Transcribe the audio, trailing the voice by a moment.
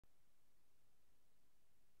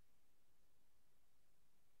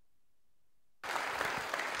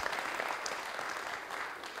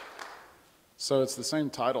So it's the same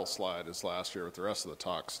title slide as last year, but the rest of the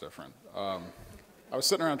talk's different. I was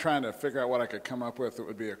sitting around trying to figure out what I could come up with that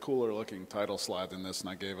would be a cooler looking title slide than this, and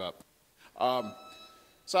I gave up.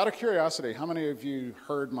 So out of curiosity, how many of you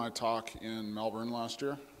heard my talk in Melbourne last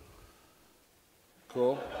year?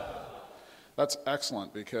 Cool. That's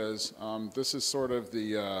excellent, because this is sort of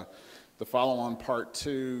the follow-on part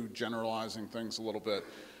 2, generalizing things a little bit.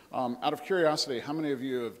 Out of curiosity, how many of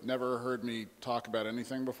you have never heard me talk about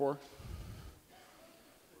anything before?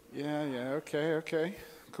 Yeah, okay,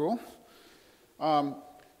 cool.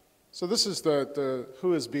 So this is the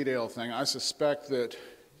who is Bdale thing. I suspect that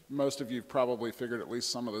most of you have probably figured at least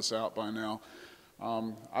some of this out by now.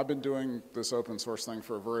 I've been doing this open source thing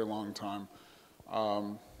for a very long time.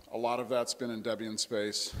 A lot of that's been in Debian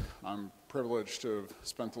space. I'm privileged to have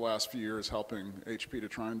spent the last few years helping HP to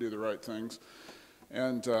try and do the right things.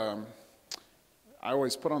 And I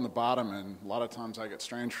always put on the bottom, and a lot of times I get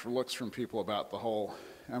strange looks from people about the whole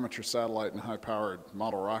amateur satellite and high-powered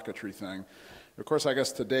model rocketry thing. Of course, I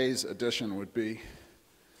guess today's edition would be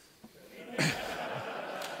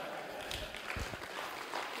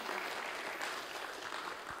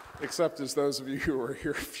except as those of you who were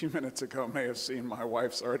here a few minutes ago may have seen, my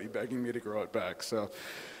wife's already begging me to grow it back. So,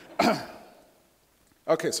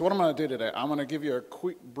 okay, so what I'm going to do today, I'm going to give you a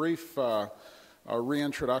quick, brief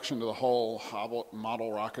reintroduction to the whole model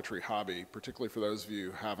rocketry hobby, particularly for those of you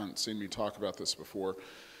who haven't seen me talk about this before.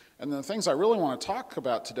 And the things I really want to talk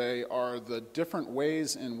about today are the different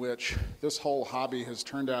ways in which this whole hobby has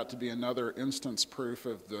turned out to be another instance proof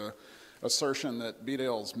of the assertion that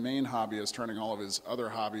Bdale's main hobby is turning all of his other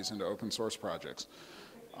hobbies into open source projects.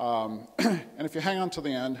 And if you hang on to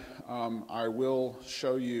the end, I will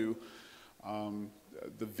show you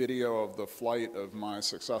the video of the flight of my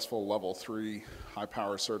successful level 3 high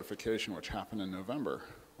power certification, which happened in November,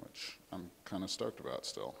 which I'm kind of stoked about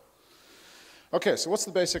still. Okay, so what's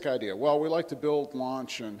the basic idea? Well, we like to build,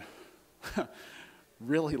 launch, and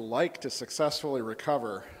really like to successfully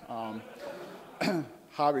recover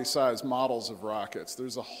hobby-sized models of rockets.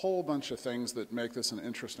 There's a whole bunch of things that make this an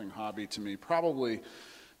interesting hobby to me. Probably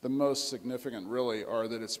the most significant, really, are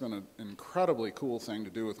that it's been an incredibly cool thing to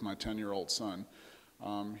do with my 10-year-old son.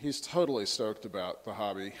 He's totally stoked about the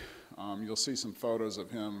hobby. You'll see some photos of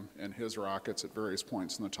him and his rockets at various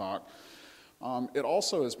points in the talk. It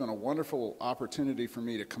also has been a wonderful opportunity for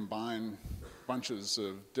me to combine bunches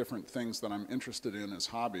of different things that I'm interested in as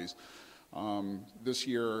hobbies. This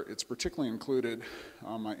year, it's particularly included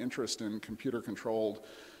my interest in computer-controlled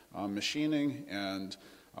machining and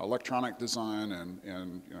electronic design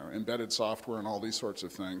and embedded software and all these sorts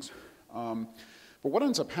of things. But what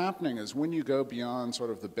ends up happening is when you go beyond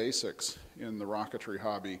sort of the basics in the rocketry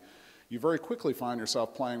hobby, you very quickly find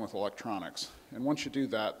yourself playing with electronics. And once you do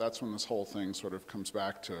that, that's when this whole thing sort of comes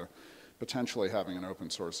back to potentially having an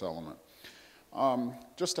open source element.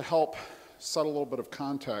 Just to help set a little bit of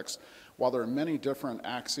context, while there are many different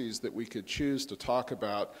axes that we could choose to talk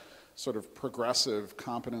about sort of progressive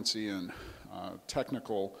competency and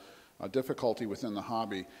technical difficulty within the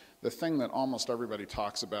hobby, the thing that almost everybody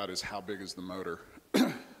talks about is how big is the motor.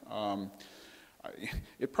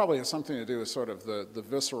 It probably has something to do with sort of the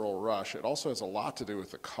visceral rush. It also has a lot to do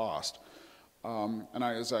with the cost. And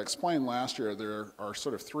as I explained last year, there are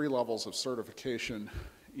sort of 3 levels of certification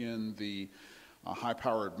in the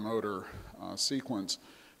high-powered motor sequence.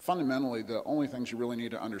 Fundamentally, the only things you really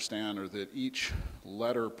need to understand are that each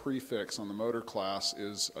letter prefix on the motor class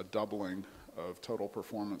is a doubling of total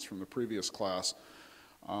performance from the previous class.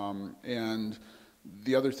 And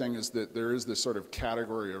the other thing is that there is this sort of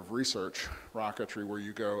category of research rocketry where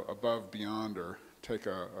you go above, beyond, or take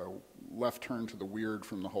a left turn to the weird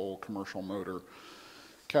from the whole commercial motor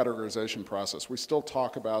categorization process. We still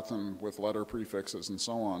talk about them with letter prefixes and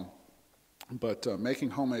so on, but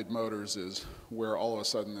making homemade motors is where all of a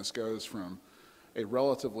sudden this goes from a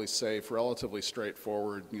relatively safe, relatively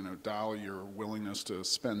straightforward, dial your willingness to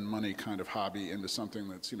spend money kind of hobby into something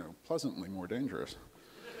that's, pleasantly more dangerous.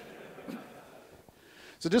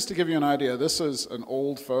 So just to give you an idea, this is an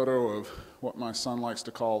old photo of what my son likes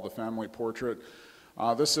to call the family portrait.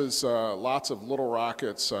 This is lots of little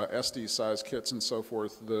rockets, SD-sized kits and so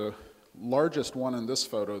forth. The largest one in this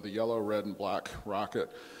photo, the yellow, red, and black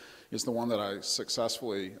rocket, is the one that I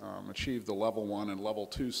successfully achieved the level 1 and level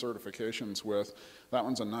 2 certifications with. That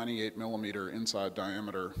one's a 98 millimeter inside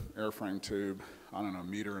diameter airframe tube, I don't know, 1.25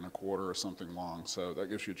 meters or something long. So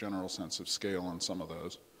that gives you a general sense of scale on some of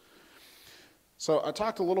those. So I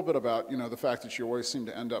talked a little bit about, the fact that you always seem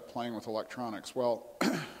to end up playing with electronics. Well,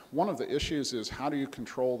 one of the issues is how do you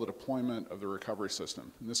control the deployment of the recovery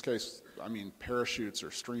system? In this case, I mean parachutes or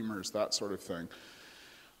streamers, that sort of thing.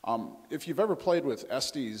 If you've ever played with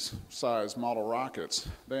Estes size model rockets,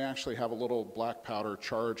 they actually have a little black powder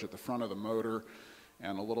charge at the front of the motor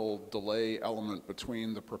and a little delay element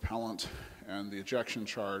between the propellant and the ejection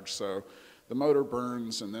charge. So the motor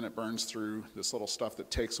burns, and then it burns through this little stuff that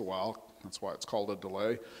takes a while. That's why it's called a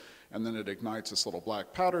delay. And then it ignites this little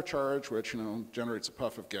black powder charge, which, generates a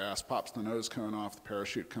puff of gas, pops the nose cone off, the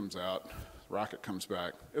parachute comes out, the rocket comes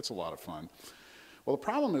back. It's a lot of fun. Well, the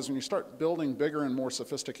problem is when you start building bigger and more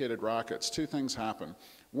sophisticated rockets, two things happen.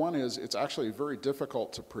 One is it's actually very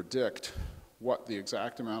difficult to predict what the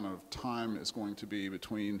exact amount of time is going to be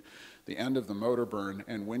between the end of the motor burn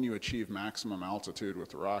and when you achieve maximum altitude with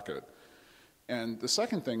the rocket. And the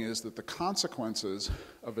second thing is that the consequences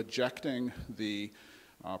of ejecting the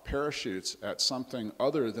parachutes at something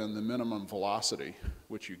other than the minimum velocity,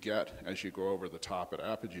 which you get as you go over the top at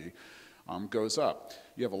apogee, goes up.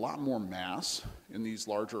 You have a lot more mass in these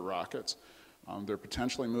larger rockets. They're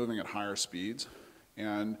potentially moving at higher speeds,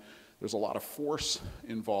 and there's a lot of force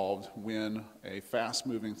involved when a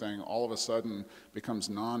fast-moving thing all of a sudden becomes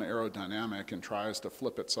non-aerodynamic and tries to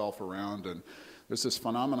flip itself around. And there's this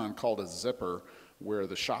phenomenon called a zipper, where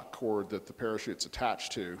the shock cord that the parachute's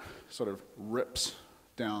attached to sort of rips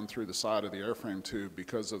down through the side of the airframe tube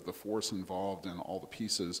because of the force involved in all the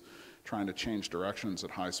pieces trying to change directions at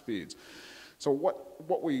high speeds. So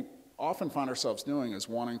what we often find ourselves doing is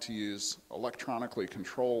wanting to use electronically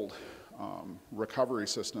controlled recovery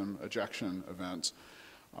system ejection events.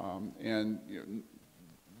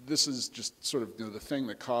 This is just sort of the thing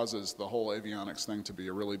that causes the whole avionics thing to be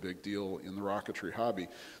a really big deal in the rocketry hobby.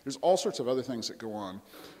 There's all sorts of other things that go on.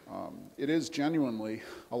 It is genuinely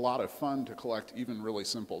a lot of fun to collect even really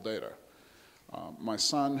simple data. My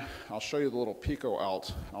son, I'll show you the little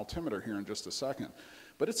pico-alt altimeter here in just a second,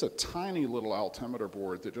 but it's a tiny little altimeter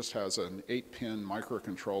board that just has an 8-pin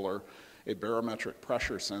microcontroller, a barometric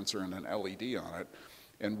pressure sensor, and an LED on it.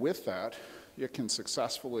 And with that, it can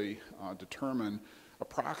successfully determine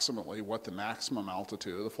approximately what the maximum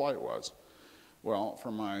altitude of the flight was. Well,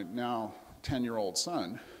 for my now 10-year-old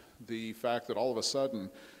son, the fact that all of a sudden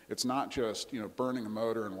it's not just burning a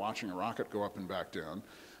motor and watching a rocket go up and back down,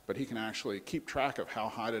 but he can actually keep track of how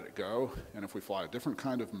high did it go, and if we fly a different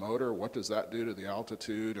kind of motor, what does that do to the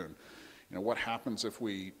altitude, and what happens if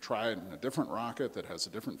we try it in a different rocket that has a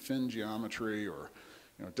different fin geometry or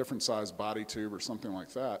different size body tube or something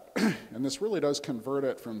like that. And this really does convert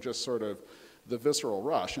it from just sort of the visceral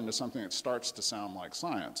rush into something that starts to sound like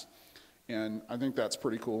science. And I think that's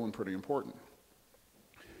pretty cool and pretty important.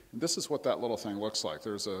 And this is what that little thing looks like.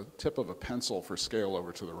 There's a tip of a pencil for scale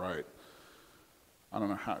over to the right. I don't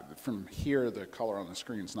know how, from here the color on the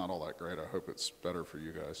screen is not all that great. I hope it's better for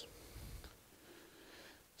you guys.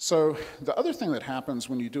 So the other thing that happens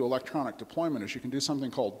when you do electronic deployment is you can do something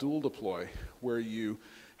called dual deploy, where you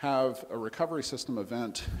have a recovery system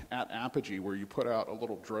event at apogee where you put out a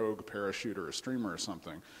little drogue parachute or a streamer or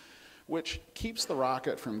something, which keeps the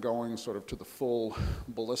rocket from going sort of to the full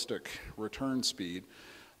ballistic return speed,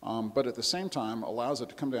 but at the same time allows it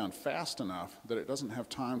to come down fast enough that it doesn't have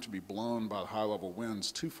time to be blown by the high-level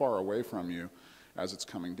winds too far away from you as it's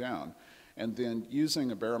coming down. And then using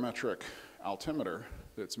a barometric altimeter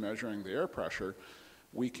that's measuring the air pressure,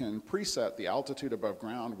 we can preset the altitude above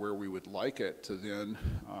ground where we would like it to then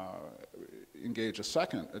engage a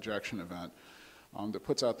second ejection event that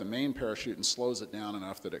puts out the main parachute and slows it down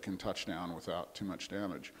enough that it can touch down without too much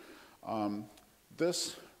damage.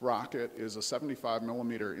 This rocket is a 75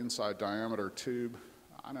 millimeter inside diameter tube.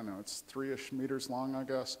 I don't know, it's 3-ish meters long, I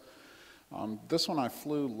guess. This one I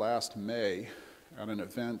flew last May at an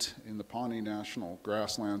event in the Pawnee National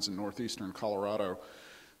Grasslands in northeastern Colorado.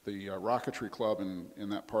 The rocketry club in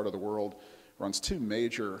that part of the world runs two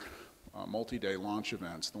major multi-day launch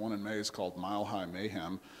events. The one in May is called Mile High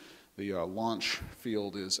Mayhem. The launch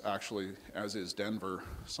field is actually, as is Denver,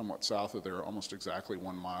 somewhat south of there, almost exactly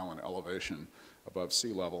 1 mile in elevation above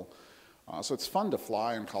sea level. So it's fun to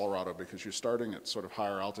fly in Colorado because you're starting at sort of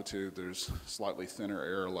higher altitude. There's slightly thinner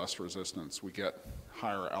air, less resistance. We get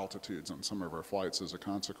higher altitudes on some of our flights as a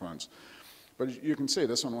consequence. But you can see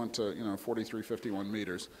this one went to 4351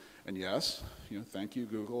 meters. And yes, thank you,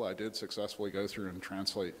 Google. I did successfully go through and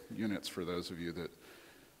translate units for those of you that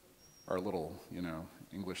are a little,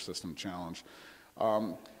 English system challenged.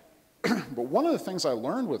 But one of the things I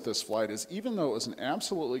learned with this flight is even though it was an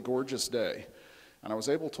absolutely gorgeous day, and I was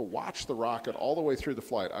able to watch the rocket all the way through the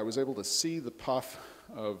flight, I was able to see the puff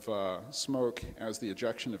of smoke as the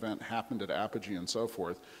ejection event happened at apogee and so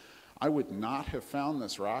forth. I would not have found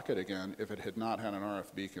this rocket again if it had not had an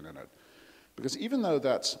RF beacon in it. Because even though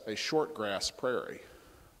that's a short grass prairie,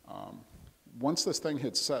 once this thing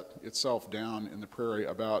had set itself down in the prairie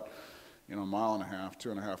about, a mile and a half,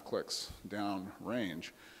 2.5 clicks down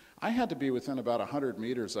range, I had to be within about 100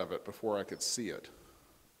 meters of it before I could see it.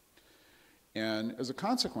 And as a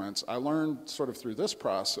consequence, I learned sort of through this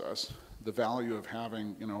process the value of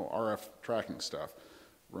having, RF tracking stuff.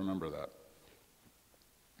 Remember that.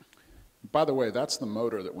 By the way, that's the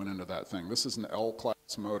motor that went into that thing. This is an L-class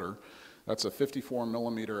motor. That's a 54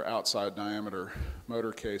 millimeter outside diameter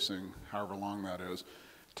motor casing, however long that is,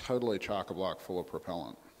 totally chock-a-block full of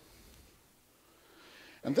propellant.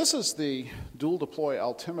 And this is the dual deploy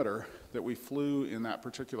altimeter that we flew in that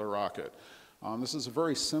particular rocket. This is a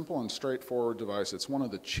very simple and straightforward device. It's one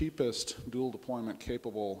of the cheapest dual deployment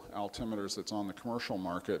capable altimeters that's on the commercial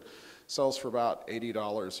market. Sells for about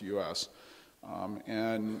 $80 US.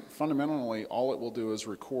 And fundamentally, all it will do is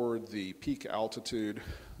record the peak altitude,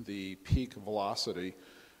 the peak velocity,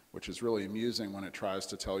 which is really amusing when it tries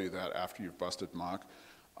to tell you that after you've busted Mach.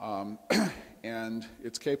 And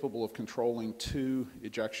it's capable of controlling 2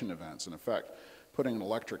 ejection events. In effect, putting an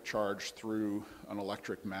electric charge through an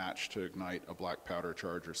electric match to ignite a black powder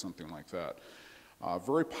charge or something like that.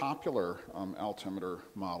 Very popular altimeter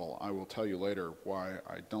model. I will tell you later why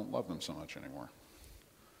I don't love them so much anymore.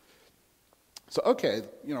 So, okay,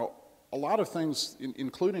 a lot of things,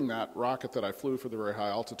 including that rocket that I flew for the very high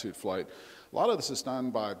altitude flight, a lot of this is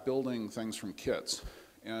done by building things from kits.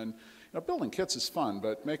 And building kits is fun,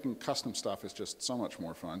 but making custom stuff is just so much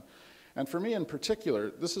more fun. And for me in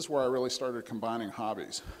particular, this is where I really started combining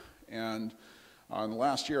hobbies. And in the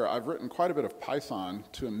last year, I've written quite a bit of Python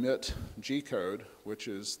to emit G-code, which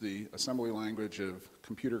is the assembly language of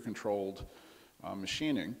computer-controlled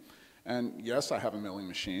machining. And yes, I have a milling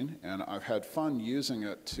machine, and I've had fun using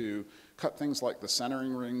it to cut things like the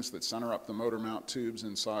centering rings that center up the motor mount tubes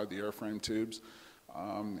inside the airframe tubes,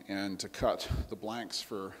 and to cut the blanks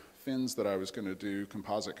for fins that I was going to do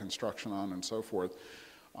composite construction on and so forth.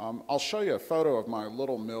 I'll show you a photo of my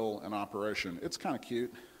little mill in operation. It's kind of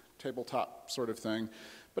cute, tabletop sort of thing,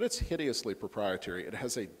 but it's hideously proprietary. It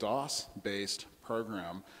has a DOS-based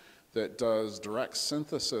program that does direct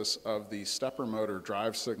synthesis of the stepper motor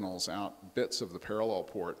drive signals out bits of the parallel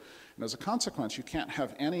port. And as a consequence, you can't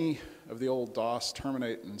have any of the old DOS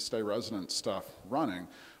terminate and stay resident stuff running,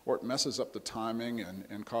 or it messes up the timing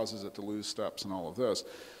and causes it to lose steps and all of this.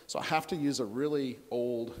 So I have to use a really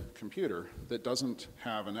old computer that doesn't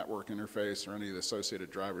have a network interface or any of the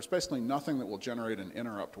associated drivers. Basically nothing that will generate an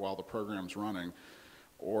interrupt while the program's running,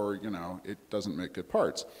 or it doesn't make good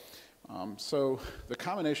parts. So the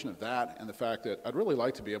combination of that and the fact that I'd really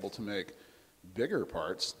like to be able to make bigger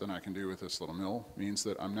parts than I can do with this little mill means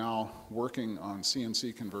that I'm now working on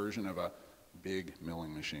CNC conversion of a big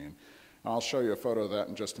milling machine. I'll show you a photo of that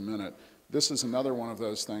in just a minute. This is another one of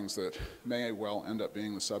those things that may well end up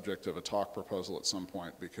being the subject of a talk proposal at some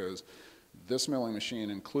point, because this milling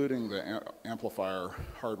machine, including the amplifier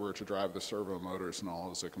hardware to drive the servo motors and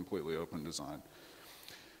all, is a completely open design.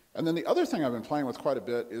 And then the other thing I've been playing with quite a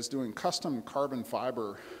bit is doing custom carbon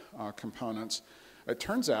fiber components. It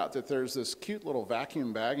turns out that there's this cute little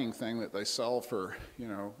vacuum bagging thing that they sell for,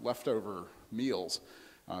 leftover meals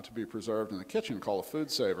to be preserved in the kitchen called a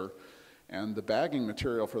food saver. And the bagging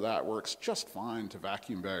material for that works just fine to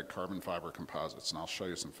vacuum bag carbon fiber composites. And I'll show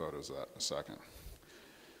you some photos of that in a second.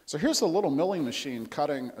 So here's a little milling machine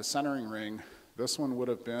cutting a centering ring. This one would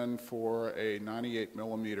have been for a 98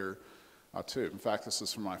 millimeter tube. In fact, this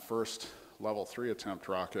is from my first level 3 attempt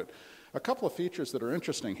rocket. A couple of features that are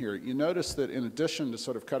interesting here. You notice that in addition to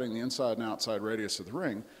sort of cutting the inside and outside radius of the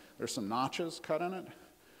ring, there's some notches cut in it.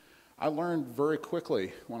 I learned very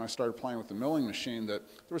quickly when I started playing with the milling machine that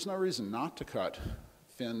there was no reason not to cut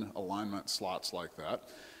fin alignment slots like that.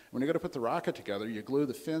 When you go to put the rocket together, you glue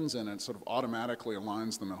the fins in and it sort of automatically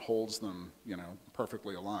aligns them and holds them,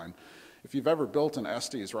 perfectly aligned. If you've ever built an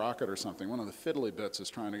Estes rocket or something, one of the fiddly bits is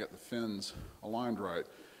trying to get the fins aligned right.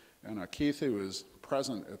 And Keith, who was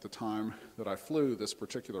present at the time that I flew this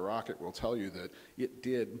particular rocket, will tell you that it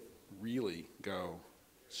did really go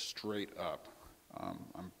straight up.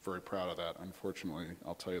 I'm very proud of that. Unfortunately,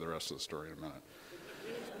 I'll tell you the rest of the story in a minute.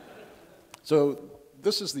 So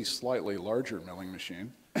this is the slightly larger milling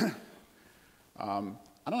machine.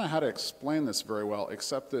 I don't know how to explain this very well,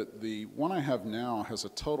 except that the one I have now has a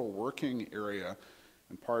total working area,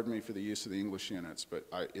 and pardon me for the use of the English units, but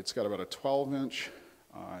it's got about a 12-inch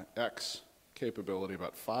X capability,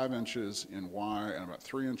 about 5 inches in Y, and about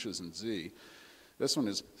 3 inches in Z. This one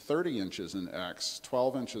is 30 inches in X,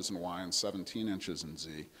 12 inches in Y, and 17 inches in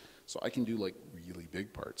Z. So I can do like really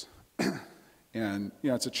big parts. And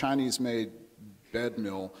it's a Chinese-made bed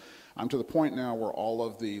mill. I'm to the point now where all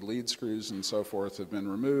of the lead screws and so forth have been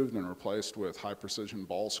removed and replaced with high precision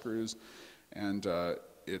ball screws. And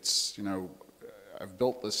it's, you know, I've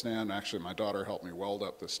built the stand. Actually, my daughter helped me weld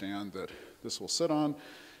up the stand that this will sit on.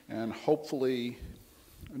 And hopefully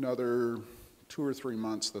another 2 or 3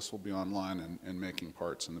 months this will be online and making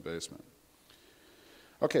parts in the basement.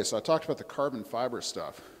 Okay, so I talked about the carbon fiber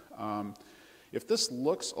stuff. If this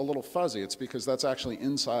looks a little fuzzy, it's because that's actually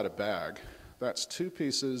inside a bag. That's 2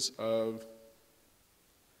 pieces of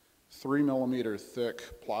 3 millimeter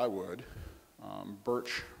thick plywood,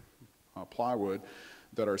 birch plywood,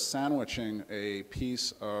 that are sandwiching a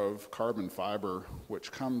piece of carbon fiber,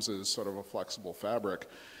 which comes as sort of a flexible fabric.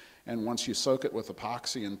 And once you soak it with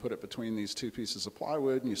epoxy and put it between these 2 pieces of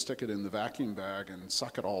plywood and you stick it in the vacuum bag and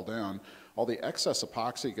suck it all down, all the excess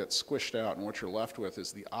epoxy gets squished out, and what you're left with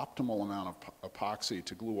is the optimal amount of epoxy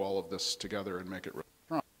to glue all of this together and make it really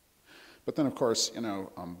strong. But then, of course, you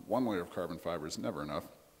know, 1 layer of carbon fiber is never enough.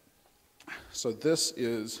 So this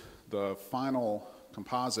is the final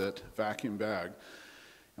composite vacuum bag.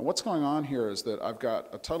 And what's going on here is that I've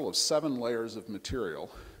got a total of 7 layers of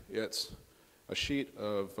material. It's a sheet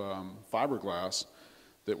of fiberglass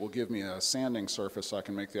that will give me a sanding surface so I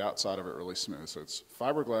can make the outside of it really smooth. So it's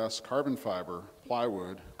fiberglass, carbon fiber,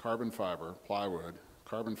 plywood, plywood,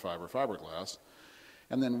 carbon fiber, fiberglass.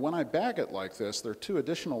 And then when I bag it like this, there are 2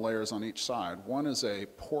 additional layers on each side. One is a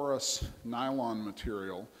porous nylon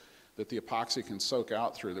material that the epoxy can soak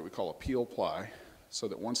out through that we call a peel ply, so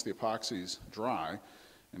that once the epoxy's dry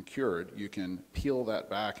and cured, you can peel that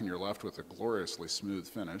back and you're left with a gloriously smooth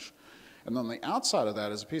finish. And then the outside of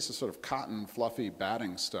that is a piece of sort of cotton, fluffy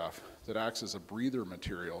batting stuff that acts as a breather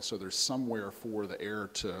material, so there's somewhere for the air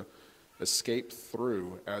to escape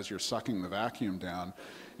through as you're sucking the vacuum down,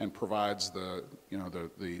 and provides the, you know,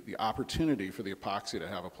 the opportunity for the epoxy to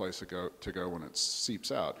have a place to go when it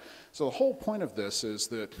seeps out. So the whole point of this is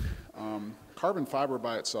that carbon fiber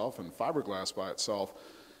by itself and fiberglass by itself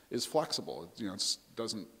is flexible. You know, it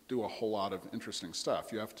doesn't do a whole lot of interesting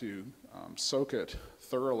stuff. You have to soak it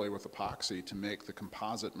thoroughly with epoxy to make the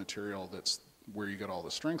composite material that's where you get all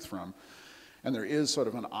the strength from. And there is sort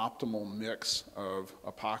of an optimal mix of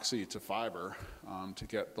epoxy to fiber to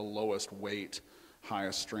get the lowest weight,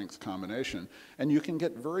 highest strength combination. And you can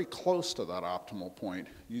get very close to that optimal point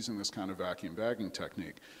using this kind of vacuum bagging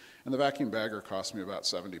technique. And the vacuum bagger cost me about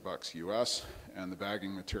 $70 US, and the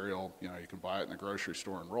bagging material, you know, you can buy it in the grocery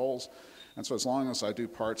store in rolls. And so as long as I do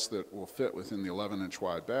parts that will fit within the 11-inch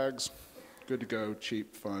wide bags, good to go,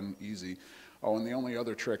 cheap, fun, easy. Oh, and the only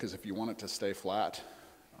other trick is if you want it to stay flat,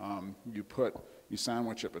 you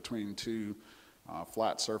sandwich it between 2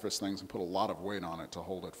 flat surface things and put a lot of weight on it to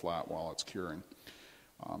hold it flat while it's curing.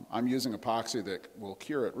 I'm using epoxy that will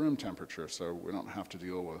cure at room temperature, so we don't have to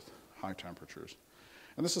deal with high temperatures.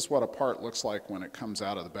 And this is what a part looks like when it comes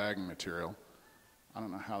out of the bagging material. I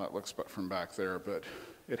don't know how that looks from back there, but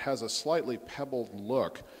it has a slightly pebbled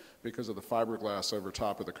look because of the fiberglass over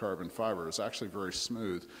top of the carbon fiber. It's actually very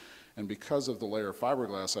smooth. And because of the layer of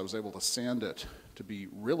fiberglass, I was able to sand it to be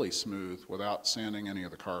really smooth without sanding any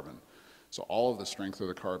of the carbon. So all of the strength of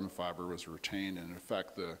the carbon fiber was retained, and in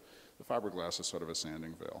effect, the fiberglass is sort of a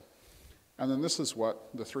sanding veil. And then this is what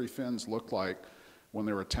the 3 fins looked like when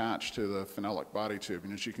they were attached to the phenolic body tube.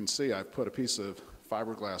 And as you can see, I've put a piece of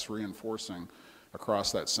fiberglass reinforcing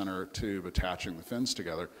across that center tube, attaching the fins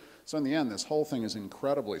together. So in the end, this whole thing is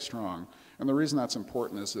incredibly strong. And the reason that's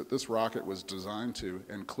important is that this rocket was designed to,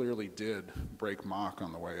 and clearly did, break Mach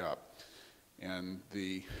on the way up. And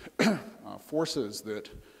the forces that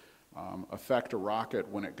affect a rocket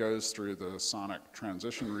when it goes through the sonic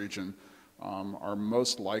transition region are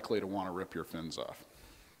most likely to want to rip your fins off.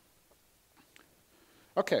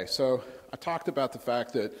 Okay, so I talked about the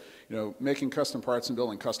fact that, you know, making custom parts and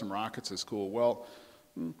building custom rockets is cool. Well,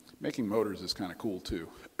 making motors is kind of cool too.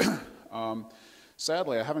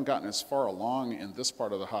 Sadly, I haven't gotten as far along in this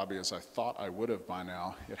part of the hobby as I thought I would have by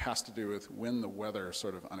now. It has to do with when the weather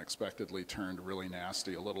sort of unexpectedly turned really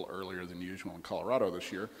nasty a little earlier than usual in Colorado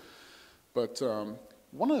this year. But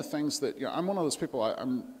one of the things that, you know, I'm one of those people,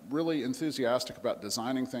 I'm really enthusiastic about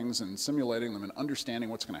designing things and simulating them and understanding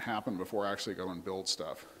what's going to happen before I actually go and build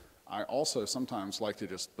stuff. I also sometimes like to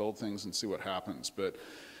just build things and see what happens, but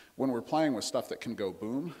when we're playing with stuff that can go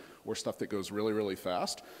boom, or stuff that goes really, really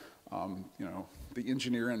fast, you know, the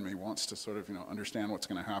engineer in me wants to sort of, you know, understand what's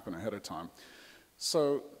going to happen ahead of time.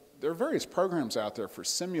 So there are various programs out there for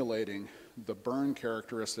simulating the burn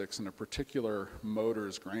characteristics in a particular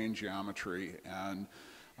motor's grain geometry and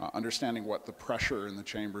understanding what the pressure in the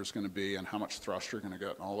chamber is going to be and how much thrust you're going to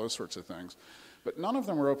get and all those sorts of things. But none of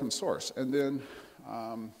them were open source. And then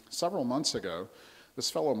several months ago, this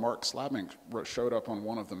fellow Mark Slabink showed up on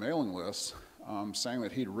one of the mailing lists saying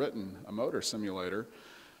that he'd written a motor simulator,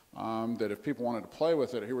 that if people wanted to play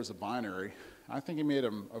with it, here was a binary. I think he made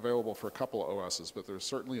them available for a couple of OSs, but there's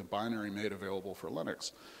certainly a binary made available for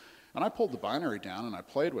Linux. And I pulled the binary down and I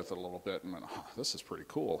played with it a little bit and went, oh, this is pretty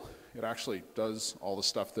cool. It actually does all the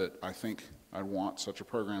stuff that I think I'd want such a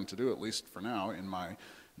program to do, at least for now, in my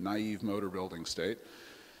naive motor building state.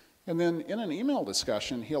 And then in an email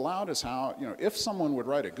discussion, he allowed us how, if someone would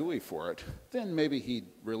write a GUI for it, then maybe he'd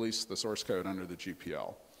release the source code under the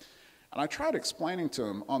GPL. And I tried explaining to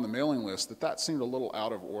him on the mailing list that that seemed a little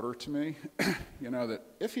out of order to me. That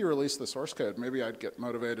if he released the source code, maybe I'd get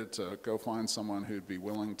motivated to go find someone who'd be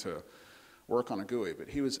willing to work on a GUI. But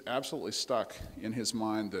he was absolutely stuck in his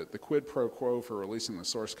mind that the quid pro quo for releasing the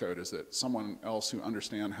source code is that someone else who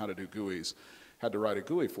understands how to do GUIs had to write a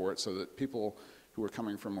GUI for it so that people who were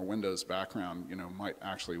coming from a Windows background, might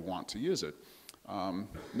actually want to use it.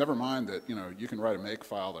 Never mind that, you can write a make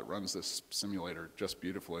file that runs this simulator just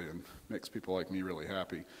beautifully and makes people like me really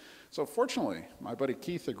happy. So fortunately, my buddy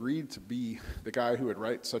Keith agreed to be the guy who would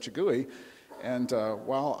write such a GUI. And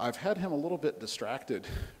while I've had him a little bit distracted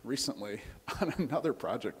recently on another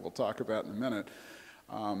project we'll talk about in a minute,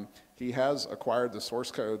 he has acquired the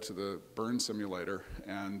source code to the burn simulator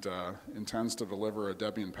and intends to deliver a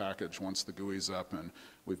Debian package once the GUI's up and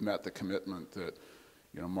we've met the commitment that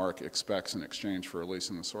Mark expects in exchange for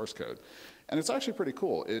releasing the source code. And it's actually pretty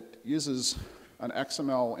cool. It uses an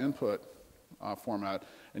XML input format,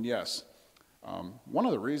 and yes, one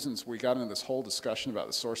of the reasons we got into this whole discussion about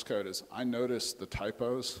the source code is I noticed the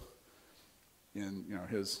typos in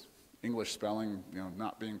his English spelling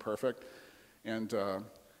not being perfect, and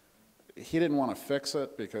he didn't want to fix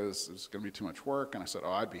it because it was going to be too much work, and I said,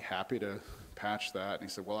 oh, I'd be happy to patch that. And he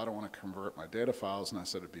said, well, I don't want to convert my data files, and I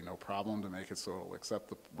said it'd be no problem to make it so it'll accept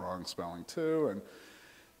the wrong spelling too, and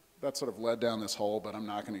that sort of led down this hole, but I'm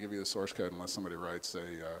not going to give you the source code unless somebody writes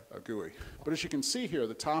a GUI. But as you can see here,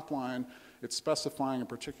 the top line, it's specifying a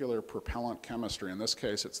particular propellant chemistry. In this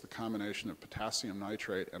case, it's the combination of potassium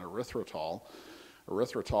nitrate and erythritol.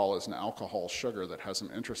 Erythritol is an alcohol sugar that has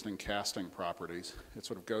some interesting casting properties. It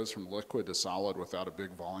sort of goes from liquid to solid without a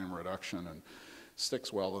big volume reduction and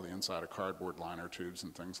sticks well to the inside of cardboard liner tubes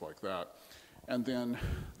and things like that. And then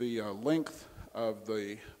the length of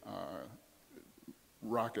the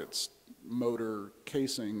rocket's motor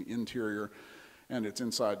casing interior and its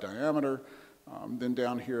inside diameter. Then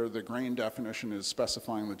down here, the grain definition is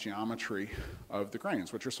specifying the geometry of the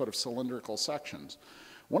grains, which are sort of cylindrical sections.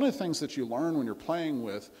 One of the things that you learn when you're playing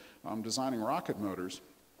with designing rocket motors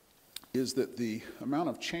is that the amount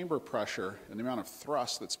of chamber pressure and the amount of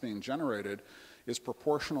thrust that's being generated is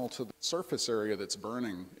proportional to the surface area that's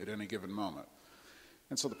burning at any given moment.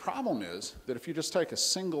 And so the problem is that if you just take a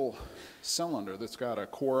single cylinder that's got a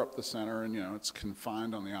core up the center and it's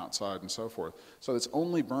confined on the outside and so forth, so it's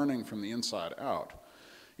only burning from the inside out,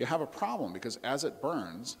 you have a problem because as it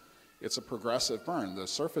burns, it's a progressive burn. The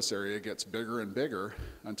surface area gets bigger and bigger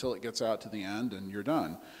until it gets out to the end and you're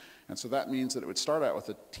done. And so that means that it would start out with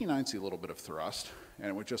a teensy little bit of thrust and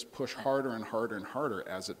it would just push harder and harder and harder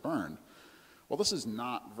as it burned. Well, this is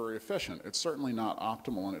not very efficient. It's certainly not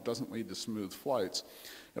optimal, and it doesn't lead to smooth flights.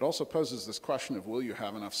 It also poses this question of will you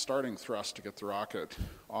have enough starting thrust to get the rocket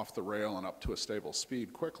off the rail and up to a stable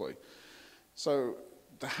speed quickly? So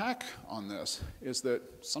the hack on this is that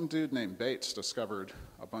some dude named Bates discovered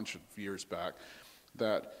a bunch of years back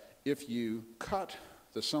that if you cut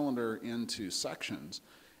the cylinder into sections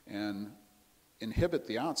and inhibit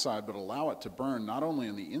the outside but allow it to burn not only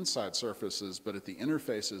in the inside surfaces but at the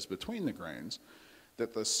interfaces between the grains,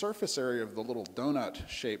 that the surface area of the little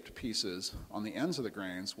donut-shaped pieces on the ends of the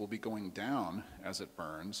grains will be going down as it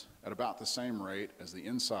burns at about the same rate as the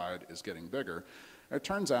inside is getting bigger. It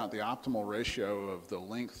turns out the optimal ratio of the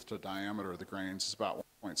length to diameter of the grains is about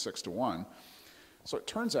 1.6 to 1. So it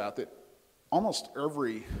turns out that almost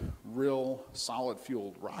every real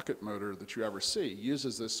solid-fueled rocket motor that you ever see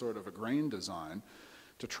uses this sort of a grain design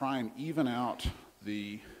to try and even out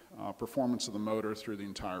the performance of the motor through the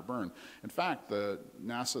entire burn. In fact, the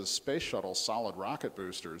NASA's space shuttle solid rocket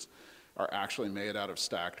boosters are actually made out of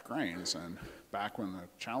stacked grains. And back when the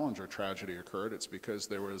Challenger tragedy occurred, it's because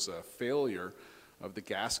there was a failure of the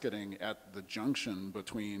gasketing at the junction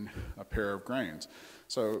between a pair of grains.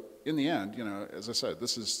 So in the end, as I said,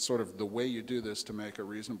 this is sort of the way you do this to make a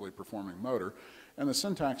reasonably performing motor. And the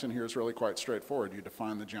syntax in here is really quite straightforward. You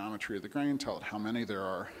define the geometry of the grain, tell it how many there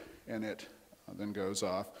are, and it then goes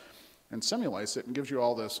off and simulates it and gives you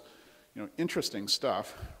all this interesting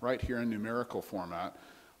stuff right here in numerical format,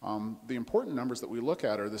 The important numbers that we look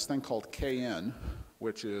at are this thing called Kn,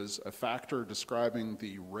 which is a factor describing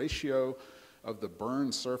the ratio of the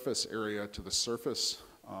burn surface area to the surface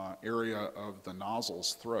area of the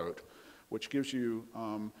nozzle's throat, which gives you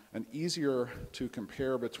an easier to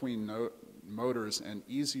compare between motors and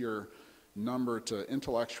easier number to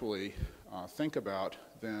intellectually think about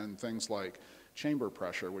than things like chamber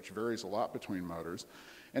pressure, which varies a lot between motors.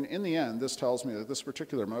 And in the end, this tells me that this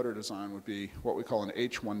particular motor design would be what we call an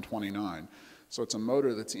H129. So it's a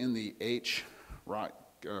motor that's in the H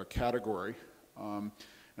category. And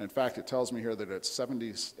in fact, it tells me here that it's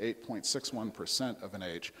 78.61% of an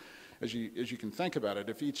H. As you can think about it,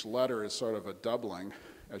 if each letter is sort of a doubling,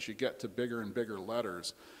 as you get to bigger and bigger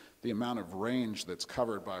letters, the amount of range that's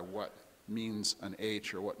covered by what means an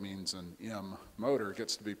H or what means an M motor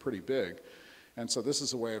gets to be pretty big. And so this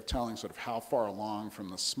is a way of telling sort of how far along from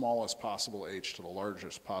the smallest possible H to the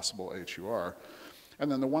largest possible H you are. And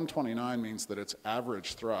then the 129 means that its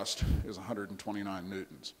average thrust is 129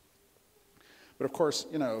 newtons. But of course,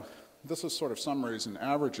 you know, this is sort of summaries and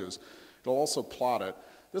averages. It'll also plot it.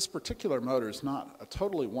 This particular motor is not a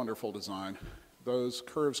totally wonderful design. Those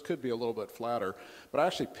curves could be a little bit flatter, but I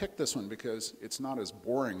actually picked this one because it's not as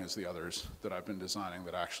boring as the others that I've been designing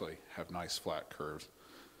that actually have nice flat curves.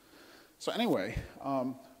 So anyway,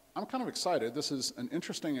 I'm kind of excited. This is an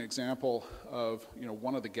interesting example of, you know,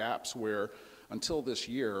 one of the gaps where until this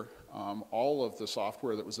year, all of the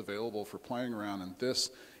software that was available for playing around in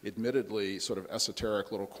this admittedly sort of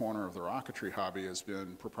esoteric little corner of the rocketry hobby has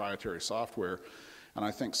been proprietary software. And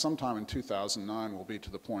I think sometime in 2009 we'll be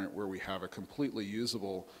to the point where we have a completely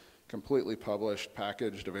usable, completely published,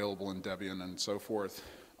 packaged, available in Debian and so forth,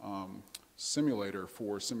 simulator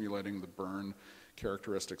for simulating the burn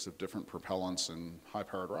characteristics of different propellants and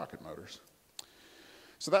high-powered rocket motors.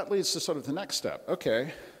 So that leads to sort of the next step.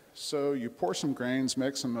 Okay, so you pour some grains,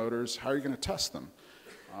 make some motors. How are you going to test them?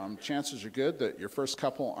 Chances are good that your first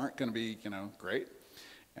couple aren't going to be, you know, great.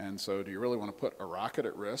 And so do you really want to put a rocket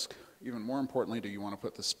at risk? Even more importantly, do you want to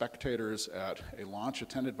put the spectators at a launch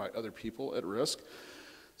attended by other people at risk?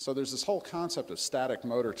 So there's this whole concept of static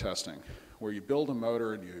motor testing, where you build a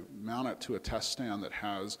motor and you mount it to a test stand that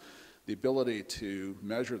has the ability to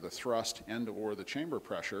measure the thrust and or the chamber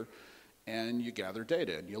pressure, and you gather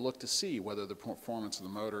data and you look to see whether the performance of the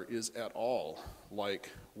motor is at all like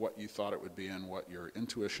what you thought it would be and what your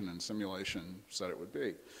intuition and simulation said it would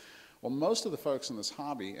be. Well, most of the folks in this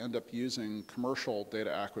hobby end up using commercial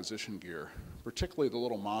data acquisition gear, particularly the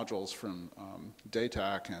little modules from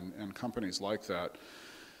DATAC and companies like that.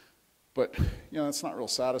 But, you know, it's not real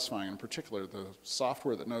satisfying. In particular, the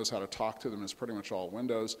software that knows how to talk to them is pretty much all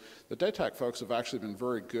Windows. The DATAC folks have actually been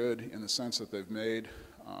very good in the sense that they've made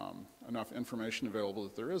enough information available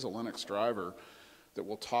that there is a Linux driver that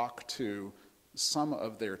will talk to some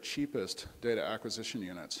of their cheapest data acquisition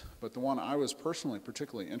units. But the one I was personally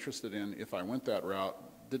particularly interested in, if I went that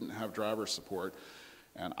route, didn't have driver support.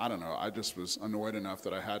 And I don't know, I just was annoyed enough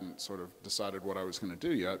that I hadn't sort of decided what I was going to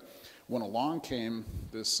do yet. When along came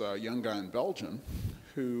this young guy in Belgium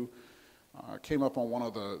who came up on one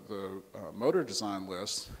of the motor design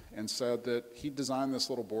lists and said that he designed this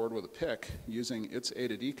little board with a PIC using its A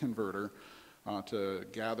to D converter to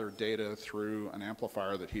gather data through an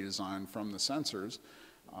amplifier that he designed from the sensors.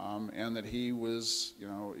 And that he was, you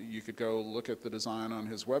know, you could go look at the design on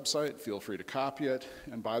his website, feel free to copy it,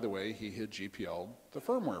 and by the way, he had GPL'd the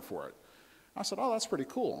firmware for it. I said, oh, that's pretty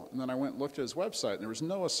cool. And then I went and looked at his website, and there was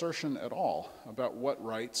no assertion at all about what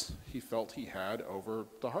rights he felt he had over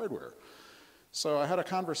the hardware. So I had a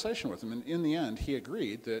conversation with him, and in the end, he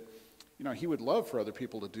agreed that, you know, he would love for other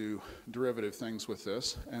people to do derivative things with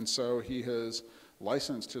this, and so he has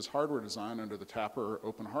licensed his hardware design under the Tapper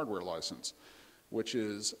Open Hardware License, which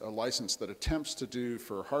is a license that attempts to do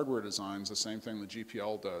for hardware designs the same thing the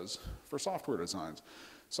GPL does for software designs.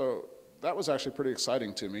 So that was actually pretty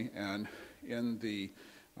exciting to me, and in the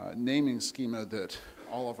naming schema that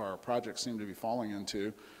all of our projects seem to be falling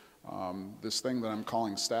into, this thing that I'm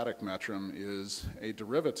calling static metrum is a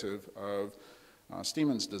derivative of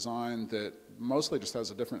Steeman's design that mostly just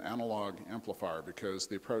has a different analog amplifier because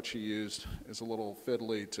the approach he used is a little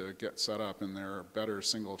fiddly to get set up, and there are better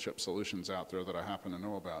single chip solutions out there that I happen to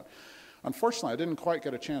know about. Unfortunately, I didn't quite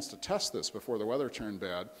get a chance to test this before the weather turned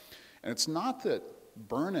bad, and it's not that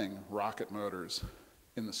burning rocket motors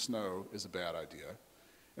in the snow is a bad idea.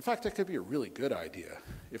 In fact, it could be a really good idea.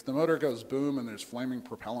 If the motor goes boom and there's flaming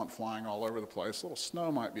propellant flying all over the place, a little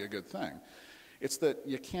snow might be a good thing. It's that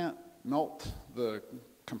you can't melt the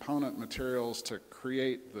component materials to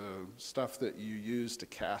create the stuff that you use to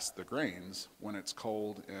cast the grains when it's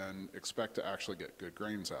cold and expect to actually get good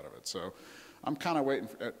grains out of it. So I'm kind of waiting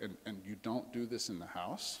for, and you don't do this in the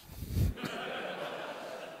house?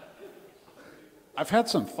 I've had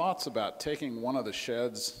some thoughts about taking one of the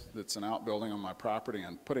sheds that's an outbuilding on my property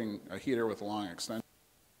and putting a heater with a long extension.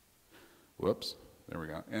 Whoops, there we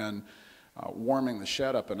go. And warming the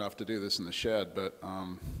shed up enough to do this in the shed, but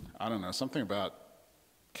I don't know, something about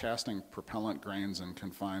casting propellant grains in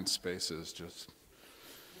confined spaces, just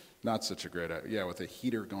not such a great idea. Yeah, with a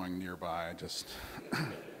heater going nearby, just.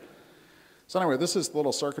 So anyway, this is the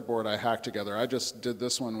little circuit board I hacked together. I just did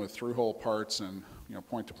this one with through-hole parts and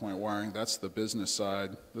point-to-point wiring. That's the business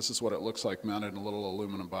side. This is what it looks like mounted in a little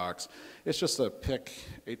aluminum box. It's just a PIC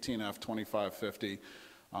 18F2550,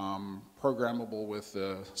 programmable with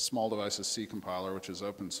the Small Devices C compiler, which is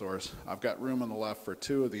open source. I've got room on the left for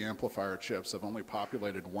 2 of the amplifier chips. I've only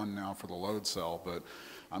populated 1 now for the load cell, but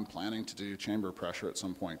I'm planning to do chamber pressure at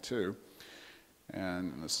some point too.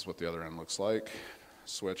 And this is what the other end looks like.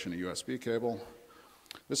 Switch and a USB cable.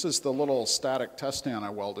 This is the little static test stand I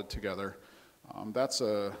welded together. That's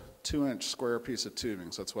a 2-inch square piece of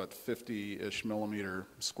tubing, so that's what, 50-ish millimeter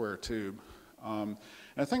square tube. And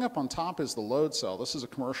the thing up on top is the load cell. This is a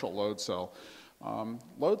commercial load cell.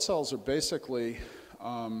 Load cells are basically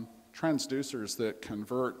transducers that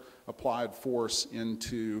convert applied force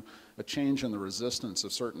into a change in the resistance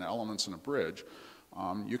of certain elements in a bridge.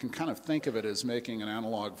 You can kind of think of it as making an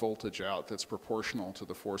analog voltage out that's proportional to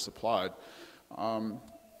the force applied.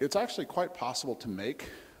 It's actually quite possible to make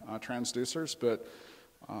transducers, but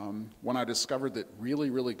when I discovered that really,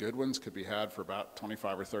 really good ones could be had for about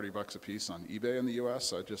 25 or 30 bucks a piece on eBay in the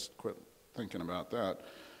US, I just quit thinking about that.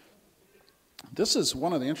 This is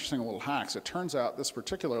one of the interesting little hacks. It turns out this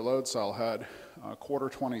particular load cell had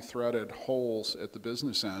 1/4-20 threaded holes at the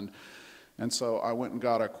business end. And so I went and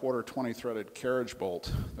got a 1/4-20 threaded carriage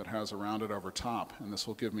bolt that has a rounded over top, and this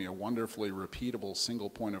will give me a wonderfully repeatable single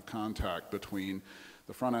point of contact between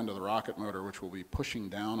the front end of the rocket motor, which will be pushing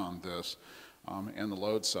down on this, and the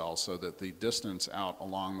load cell, so that the distance out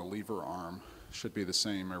along the lever arm should be the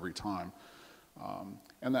same every time.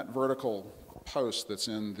 And that vertical post that's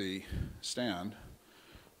in the stand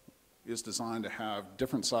is designed to have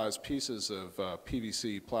different sized pieces of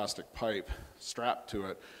PVC plastic pipe strapped to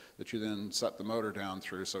it that you then set the motor down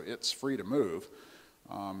through, so it's free to move,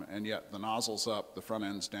 and yet the nozzle's up, the front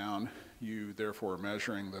end's down. You therefore are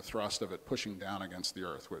measuring the thrust of it pushing down against the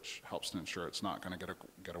earth, which helps to ensure it's not going to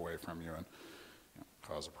get away from you and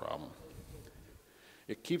cause a problem.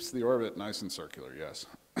 It keeps the orbit nice and circular, yes.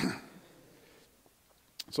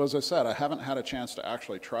 So as I said, I haven't had a chance to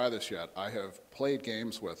actually try this yet. I have played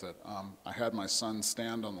games with it. I had my son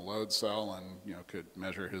stand on the load cell and could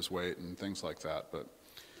measure his weight and things like that, but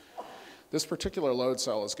this particular load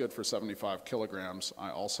cell is good for 75 kilograms.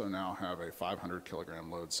 I also now have a 500 kilogram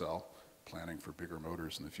load cell, planning for bigger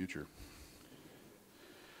motors in the future.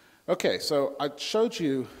 Okay, so I showed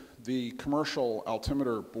you the commercial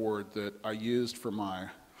altimeter board that I used for my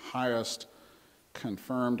highest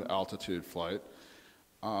confirmed altitude flight.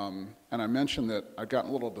 And I mentioned that I'd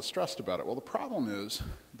gotten a little distressed about it. Well, the problem is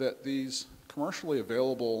that these commercially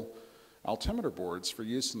available altimeter boards for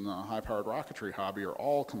use in the high-powered rocketry hobby are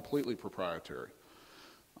all completely proprietary.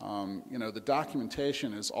 The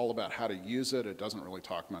documentation is all about how to use it. It doesn't really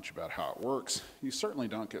talk much about how it works. You certainly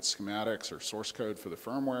don't get schematics or source code for the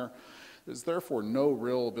firmware. There's therefore no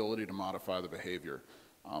real ability to modify the behavior.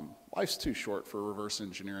 Life's too short for reverse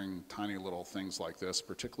engineering tiny little things like this,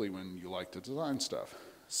 particularly when you like to design stuff.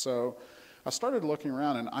 So I started looking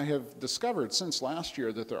around, and I have discovered since last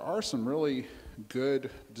year that there are some really good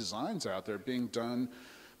designs out there being done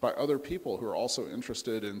by other people who are also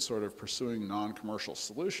interested in sort of pursuing non-commercial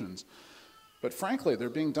solutions. But frankly, they're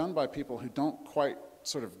being done by people who don't quite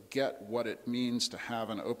sort of get what it means to have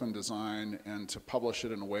an open design and to publish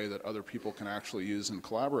it in a way that other people can actually use and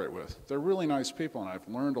collaborate with. They're really nice people, and I've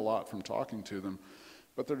learned a lot from talking to them,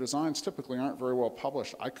 but their designs typically aren't very well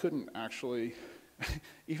published. I couldn't actually,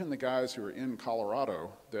 even the guys who are in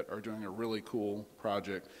Colorado that are doing a really cool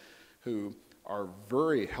project, who are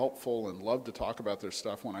very helpful and love to talk about their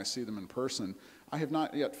stuff when I see them in person, I have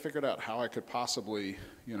not yet figured out how I could possibly,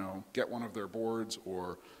 get one of their boards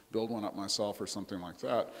or build one up myself or something like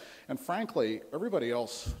that. And frankly, everybody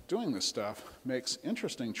else doing this stuff makes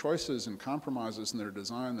interesting choices and compromises in their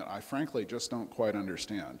design that I frankly just don't quite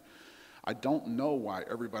understand. I don't know why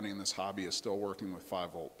everybody in this hobby is still working with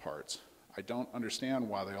 5-volt parts. I don't understand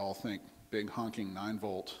why they all think big honking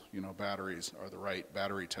 9-volt, batteries are the right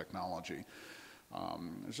battery technology.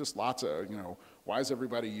 There's just lots of, why is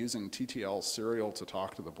everybody using TTL serial to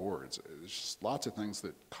talk to the boards? There's just lots of things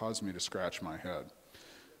that cause me to scratch my head.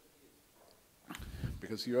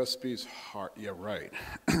 Because USB's hard, yeah, right.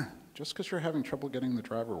 just because you're having trouble getting the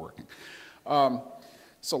driver working.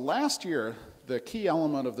 So last year, the key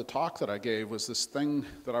element of the talk that I gave was this thing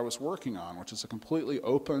that I was working on, which is a completely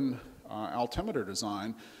open altimeter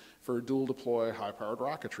design for dual deploy high-powered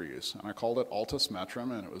rocketry use. And I called it Altus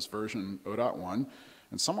Metrum, and it was version 0.1.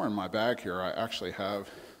 And somewhere in my bag here, I actually have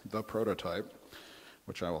the prototype,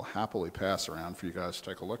 which I will happily pass around for you guys to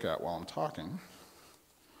take a look at while I'm talking.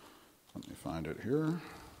 Let me find it here.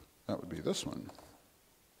 That would be this one.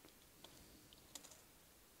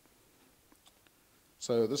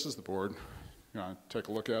 So this is the board. You know, take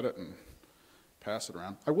a look at it and pass it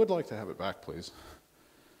around. I would like to have it back, please.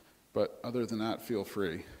 But other than that, feel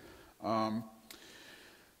free.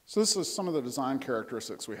 So this is some of the design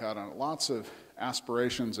characteristics we had on it. Lots of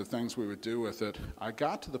aspirations of things we would do with it. I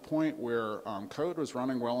got to the point where code was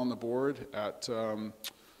running well on the board at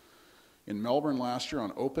in Melbourne last year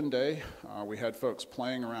on Open Day. We had folks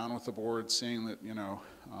playing around with the board, seeing that, you know,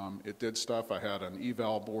 it did stuff. I had an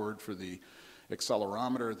eval board for the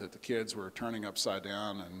accelerometer that the kids were turning upside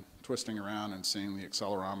down and twisting around and seeing the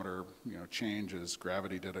accelerometer, you know, change as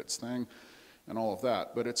gravity did its thing and all of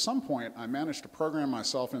that. But at some point, I managed to program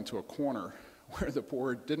myself into a corner where the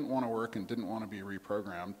board didn't want to work and didn't want to be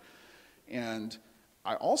reprogrammed. And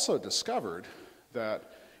I also discovered that,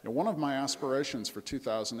 you know, one of my aspirations for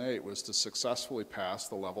 2008 was to successfully pass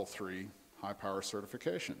the level 3 high power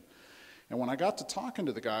certification. And when I got to talking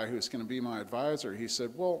to the guy who's going to be my advisor, he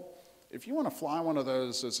said, well, if you want to fly one of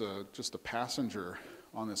those as just a passenger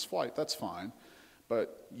on this flight, that's fine,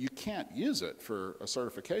 but you can't use it for a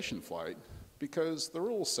certification flight because the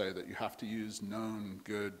rules say that you have to use known,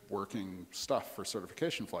 good, working stuff for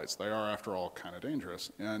certification flights. They are, after all, kind of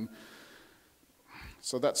dangerous. And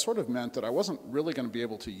so that sort of meant that I wasn't really going to be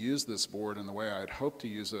able to use this board in the way I had hoped to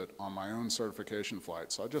use it on my own certification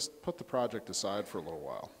flight. So I just put the project aside for a little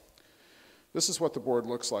while. This is what the board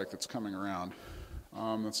looks like that's coming around.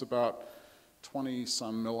 It's about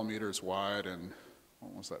 20-some millimeters wide and,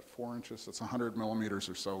 what was that, 4 inches? It's 100 millimeters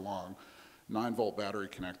or so long. 9-volt battery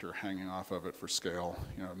connector hanging off of it for scale.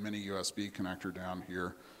 You know, mini USB connector down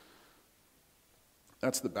here.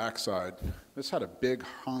 That's the backside. This had a big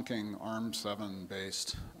honking ARM7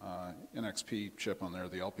 based NXP chip on there,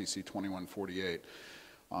 the LPC 2148.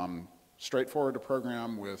 Straightforward to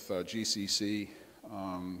program with GCC.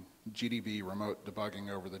 GDB remote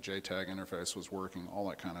debugging over the JTAG interface was working, all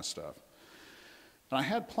that kind of stuff. And I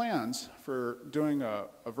had plans for doing a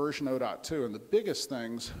version 0.2, and the biggest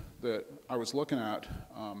things that I was looking at,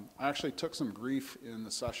 I actually took some grief in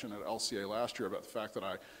the session at LCA last year about the fact that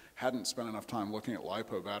I hadn't spent enough time looking at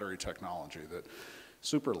LiPo battery technology, that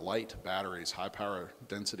super light batteries, high power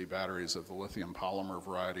density batteries of the lithium polymer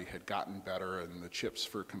variety had gotten better, and the chips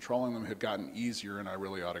for controlling them had gotten easier, and I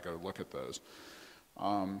really ought to go look at those.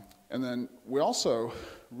 And then we also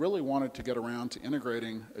really wanted to get around to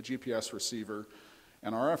integrating a GPS receiver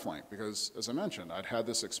and RF link because, as I mentioned, I'd had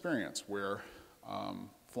this experience where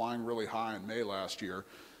flying really high in May last year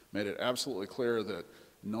made it absolutely clear that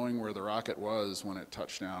knowing where the rocket was when it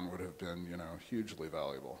touched down would have been, you know, hugely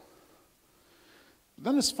valuable.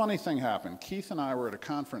 Then this funny thing happened. Keith and I were at a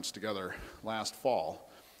conference together last fall.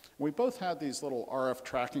 We both had these little RF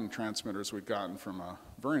tracking transmitters we'd gotten from a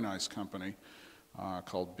very nice company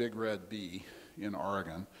called Big Red Bee in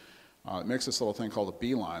Oregon. It makes this little thing called a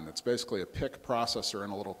B-line that's basically a PIC processor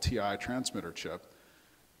and a little TI transmitter chip.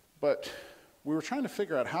 But we were trying to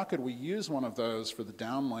figure out how could we use one of those for the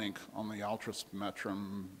downlink on the Altus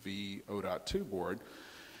Metrum V 0.2 board.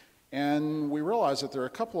 And we realized that there are a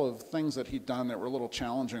couple of things that he'd done that were a little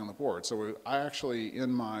challenging on the board. So I actually,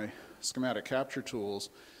 in my schematic capture tools,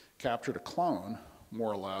 captured a clone,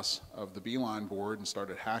 more or less, of the B-line board and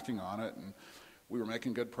started hacking on it. And we were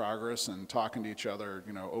making good progress and talking to each other,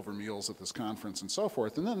 you know, over meals at this conference and so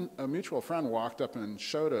forth. And then a mutual friend walked up and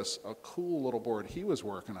showed us a cool little board he was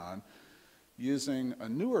working on using a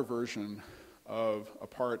newer version of a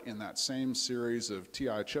part in that same series of TI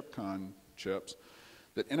ChipCon chips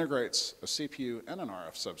that integrates a CPU and an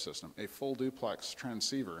RF subsystem, a full duplex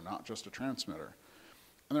transceiver, not just a transmitter.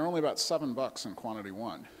 And they're only about $7 in quantity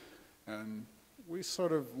one. And we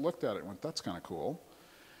sort of looked at it and went, that's kind of cool.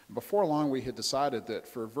 Before long, we had decided that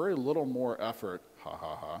for very little more effort,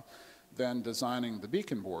 than designing the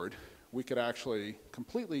beacon board, we could actually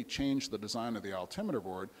completely change the design of the altimeter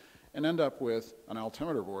board and end up with an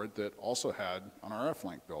altimeter board that also had an RF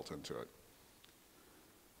link built into it.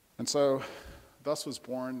 And so thus was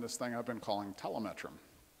born this thing I've been calling telemetrum,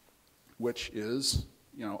 which is,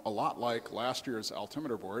 you know, a lot like last year's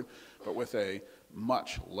altimeter board, but with a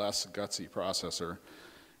much less gutsy processor.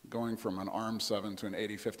 Going from an ARM7 to an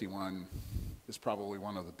 8051 is probably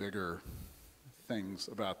one of the bigger things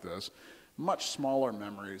about this. Much smaller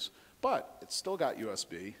memories, but it's still got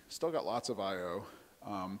USB, still got lots of I/O.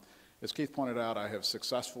 As Keith pointed out, I have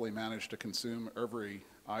successfully managed to consume every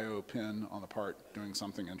I/O pin on the part doing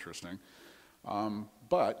something interesting.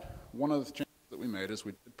 But one of the changes that we made is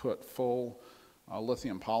we did put full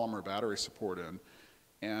lithium polymer battery support in.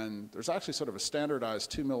 And there's actually sort of a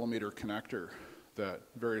standardized 2mm connector that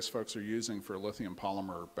various folks are using for lithium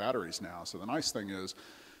polymer batteries now. So the nice thing is,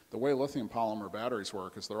 the way lithium polymer batteries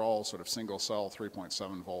work is they're all sort of single cell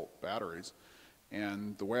 3.7 volt batteries.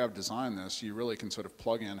 And the way I've designed this, you really can sort of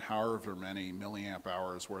plug in however many milliamp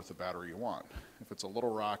hours worth of battery you want. If it's a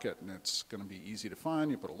little rocket and it's going to be easy to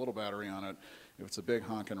find, you put a little battery on it. If it's a big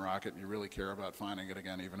honking rocket and you really care about finding it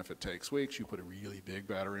again, even if it takes weeks, you put a really big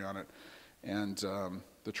battery on it. And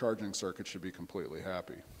the charging circuit should be completely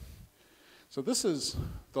happy. So this is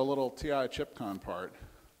the little TI ChipCon part.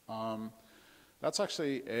 That's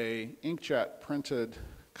actually a inkjet printed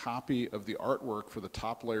copy of the artwork for the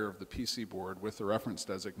top layer of the PC board with the reference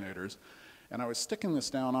designators. And I was sticking this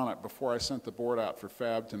down on it before I sent the board out for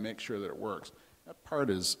fab to make sure that it works. That part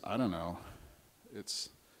is, I don't know, it's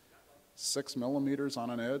 6mm on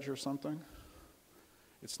an edge or something.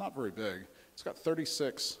 It's not very big. It's got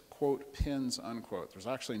 36, quote, pins, unquote. There's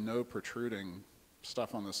actually no protruding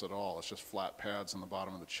stuff on this at all. It's just flat pads on the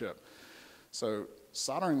bottom of the chip. So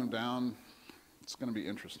soldering them down, it's going to be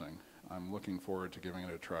interesting. I'm looking forward to giving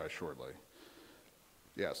it a try shortly.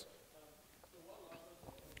 Yes?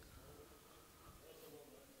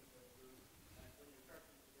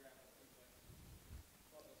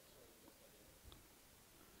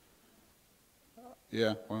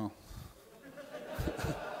 Yeah, well,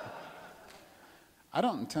 I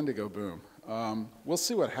don't intend to go boom. We'll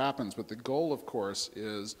see what happens, but the goal, of course,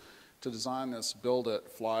 is to design this, build it,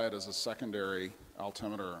 fly it as a secondary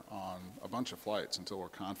altimeter on a bunch of flights until we're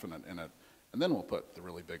confident in it. And then we'll put the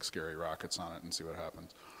really big, scary rockets on it and see what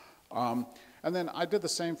happens. And then I did the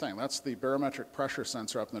same thing. That's the barometric pressure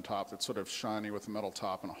sensor up in the top that's sort of shiny with a metal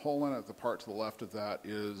top and a hole in it. The part to the left of that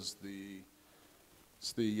is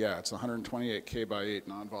it's the 128K by 8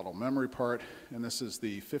 non-volatile memory part, and this is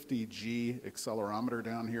the 50G accelerometer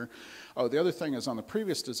down here. Oh, the other thing is on the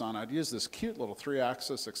previous design, I'd used this cute little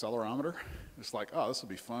 3-axis accelerometer. It's like, oh, this will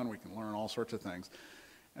be fun. We can learn all sorts of things.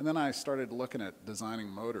 And then I started looking at designing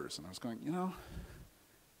motors, and I was going, you know,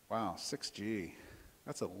 wow, 6G,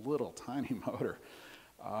 that's a little tiny motor.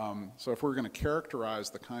 So if we're going to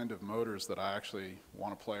characterize the kind of motors that I actually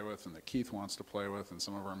want to play with and that Keith wants to play with and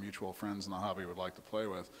some of our mutual friends in the hobby would like to play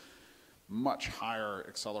with, much higher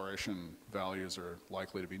acceleration values are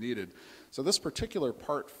likely to be needed. So this particular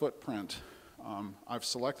part footprint, I've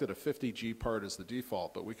selected a 50G part as the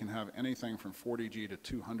default, but we can have anything from 40G to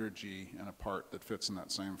 200G in a part that fits in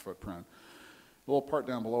that same footprint. The little part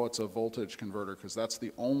down below, it's a voltage converter because that's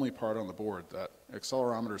the only part on the board. That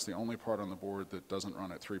accelerometer is the only part on the board that doesn't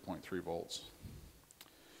run at 3.3 volts.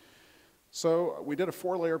 So we did a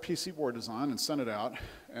 4-layer PC board design and sent it out.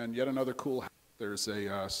 And yet another cool, there's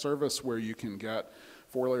a service where you can get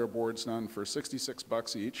 4-layer boards done for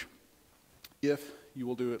 $66 each if you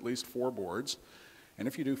will do at least 4 boards. And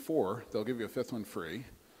if you do 4, they'll give you a 5th one free.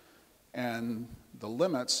 And the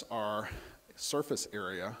limits are surface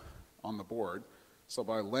area on the board. So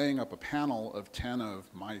by laying up a panel of 10 of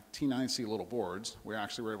my T9C little boards, we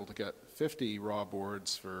actually were able to get 50 raw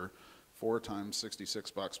boards for 4 times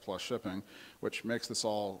 $66 plus shipping, which makes this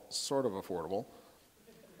all sort of affordable.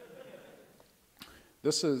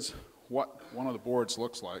 This is what one of the boards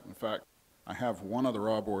looks like. In fact, I have one of the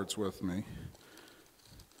raw boards with me.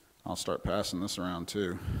 I'll start passing this around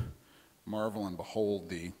too. Marvel and behold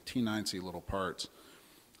the T9C little parts.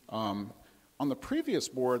 On the previous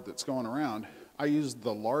board that's going around, I used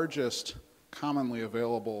the largest commonly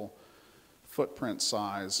available footprint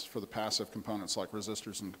size for the passive components like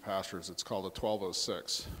resistors and capacitors. It's called a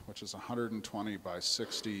 1206, which is 120 by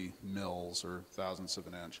 60 mils or thousandths of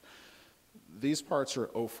an inch. These parts are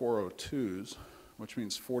 0402s, which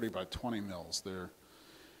means 40 by 20 mils.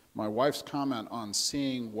 My wife's comment on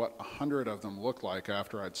seeing what 100 of them looked like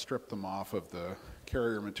after I'd stripped them off of the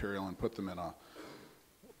carrier material and put them in a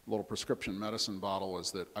little prescription medicine bottle is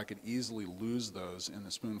that I could easily lose those in the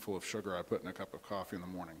spoonful of sugar I put in a cup of coffee in the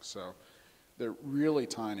morning. So they're really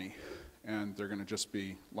tiny, and they're going to just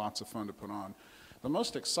be lots of fun to put on. The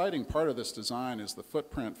most exciting part of this design is the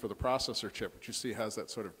footprint for the processor chip, which you see has that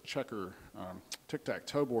sort of checker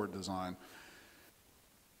tic-tac-toe board design.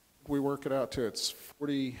 We work it out to it's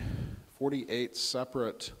 48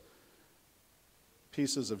 separate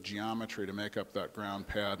pieces of geometry to make up that ground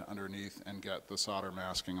pad underneath and get the solder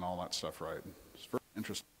masking and all that stuff right. It's very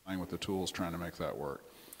interesting playing with the tools trying to make that work.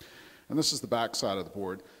 And this is the back side of the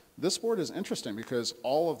board. This board is interesting because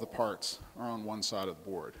all of the parts are on one side of the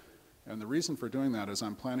board. And the reason for doing that is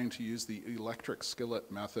I'm planning to use the electric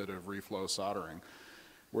skillet method of reflow soldering,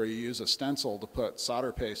 where you use a stencil to put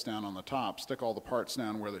solder paste down on the top, stick all the parts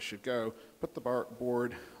down where they should go, put the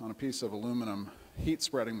board on a piece of aluminum heat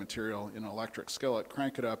spreading material in an electric skillet,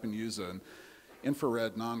 crank it up and use an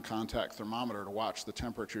infrared non-contact thermometer to watch the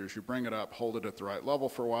temperatures. You bring it up, hold it at the right level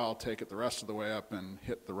for a while, take it the rest of the way up and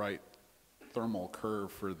hit the right thermal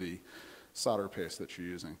curve for the solder paste that you're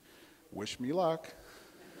using. Wish me luck.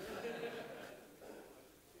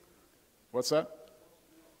 What's that?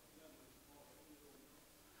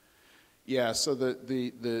 Yeah, so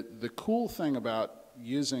the cool thing about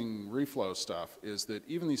using reflow stuff is that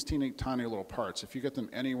even these teeny tiny little parts, if you get them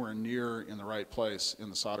anywhere near in the right place in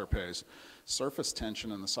the solder paste, surface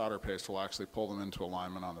tension in the solder paste will actually pull them into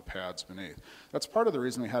alignment on the pads beneath. That's part of the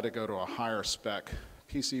reason we had to go to a higher spec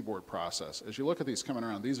PC board process. As you look at these coming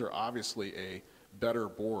around, these are obviously a better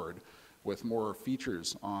board with more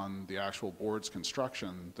features on the actual board's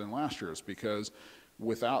construction than last year's, because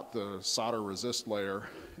without the solder resist layer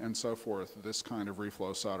and so forth, this kind of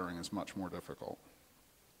reflow soldering is much more difficult.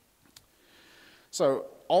 So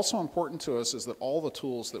also important to us is that all the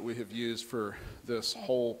tools that we have used for this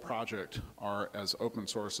whole project are as open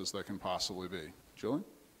source as they can possibly be. Julian?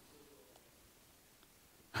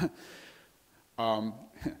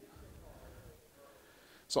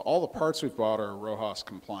 So all the parts we've bought are RoHS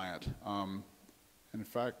compliant. In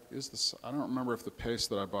fact, I don't remember if the paste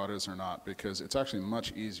that I bought is or not, because it's actually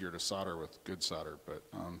much easier to solder with good solder, but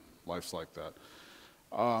life's like that.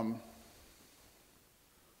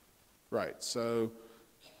 Right, so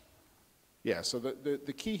yeah, so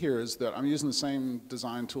the key here is that I'm using the same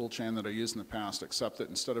design tool chain that I used in the past, except that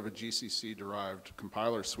instead of a GCC-derived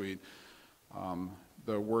compiler suite,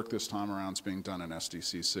 the work this time around is being done in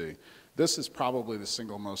SDCC. This is probably the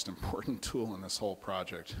single most important tool in this whole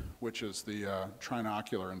project, which is the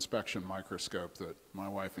trinocular inspection microscope that my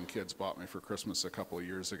wife and kids bought me for Christmas a couple of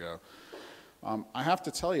years ago. I have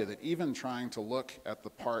to tell you that even trying to look at the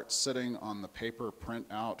part sitting on the paper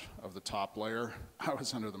printout of the top layer, I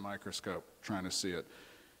was under the microscope trying to see it.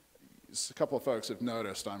 A couple of folks have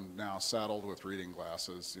noticed I'm now saddled with reading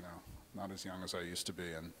glasses, you know, not as young as I used to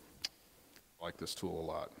be, and I like this tool a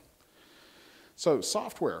lot. So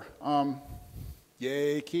software,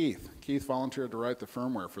 yay Keith. Keith volunteered to write the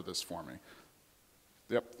firmware for this for me.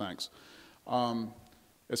 Yep, thanks.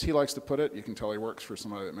 As he likes to put it, you can tell he works for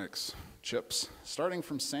somebody that makes chips. Starting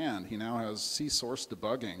from sand, he now has C-source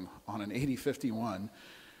debugging on an 8051,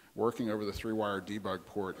 working over the 3-wire debug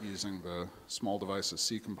port using the small devices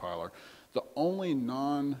C compiler. The only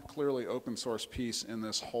non-clearly open source piece in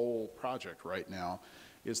this whole project right now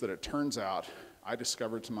is that it turns out, I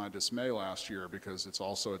discovered to my dismay last year, because it's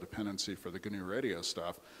also a dependency for the GNU radio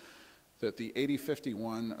stuff, that the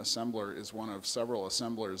 8051 assembler is one of several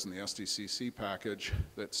assemblers in the SDCC package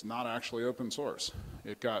that's not actually open source.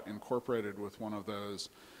 It got incorporated with one of those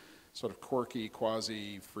sort of quirky,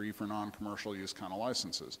 quasi-free for non-commercial use kind of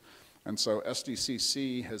licenses. And so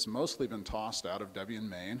SDCC has mostly been tossed out of Debian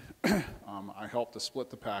main. I helped to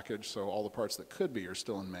split the package, so all the parts that could be are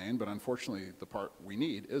still in main, but unfortunately the part we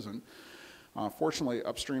need isn't. Fortunately,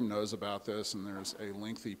 upstream knows about this, and there's a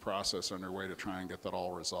lengthy process underway to try and get that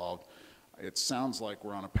all resolved. It sounds like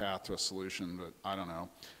we're on a path to a solution, but I don't know.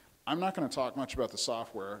 I'm not going to talk much about the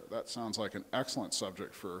software. That sounds like an excellent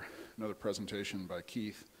subject for another presentation by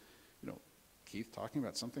Keith. You know, Keith talking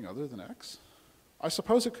about something other than X? I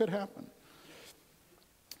suppose it could happen.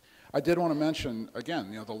 I did want to mention,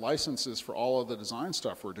 again, you know, the licenses for all of the design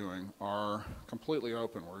stuff we're doing are completely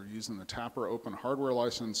open. We're using the Tapper open hardware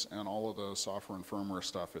license, and all of the software and firmware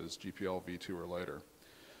stuff is GPL v2 or later.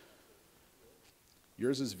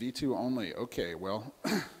 Yours is V2 only. Okay, well,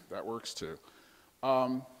 that works too.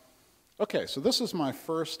 Okay, so this is my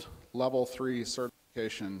first level 3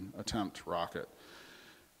 certification attempt rocket.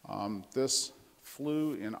 This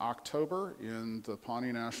flew in October in the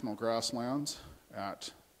Pawnee National Grasslands at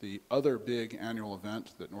the other big annual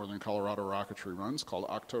event that Northern Colorado Rocketry runs called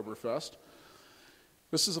Oktoberfest.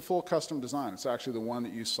 This is a full custom design. It's actually the one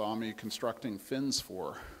that you saw me constructing fins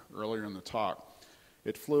for earlier in the talk.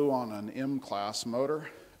 It flew on an M-class motor,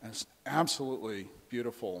 and it's absolutely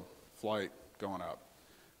beautiful flight going up.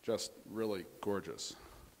 Just really gorgeous.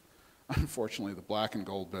 Unfortunately, the black and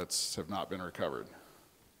gold bits have not been recovered.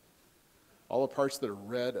 All the parts that are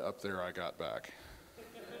red up there I got back.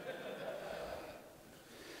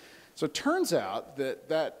 So it turns out that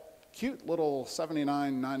that cute little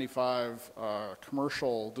 7995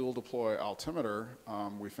 commercial dual deploy altimeter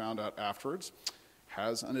we found out afterwards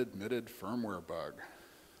has an admitted firmware bug.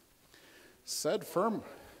 said firm,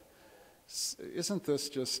 isn't this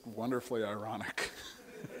just wonderfully ironic?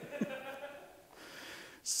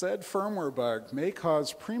 Said firmware bug may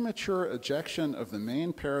cause premature ejection of the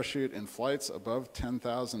main parachute in flights above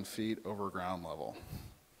 10,000 feet over ground level.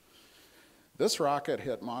 This rocket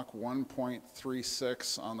hit Mach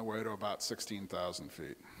 1.36 on the way to about 16,000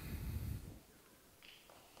 feet.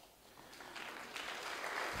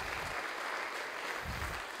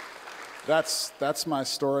 That's my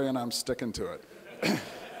story, and I'm sticking to it.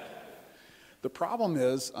 The problem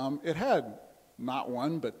is it had not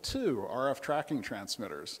one, but two RF tracking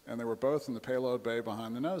transmitters, and they were both in the payload bay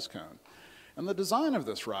behind the nose cone. And the design of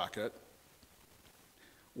this rocket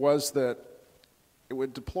was that it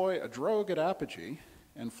would deploy a drogue at apogee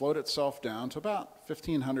and float itself down to about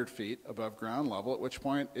 1,500 feet above ground level, at which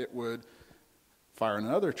point it would fire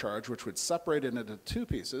another charge, which would separate it into two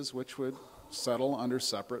pieces, which would settle under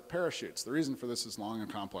separate parachutes. The reason for this is long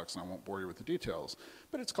and complex, and I won't bore you with the details.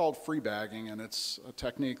 But it's called free bagging, and it's a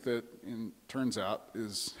technique that, turns out,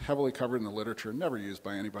 is heavily covered in the literature, never used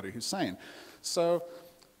by anybody who's sane. So,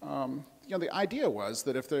 the idea was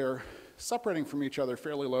that if they're separating from each other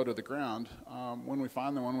fairly low to the ground, when we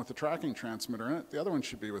find the one with the tracking transmitter in it, the other one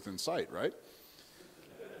should be within sight, right?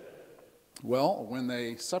 Well, when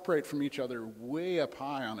they separate from each other way up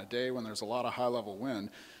high on a day when there's a lot of high-level wind,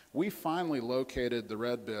 we finally located the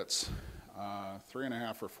red bits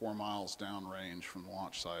 3.5 or 4 miles downrange from the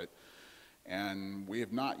launch site, and we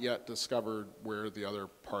have not yet discovered where the other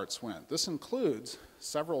parts went. This includes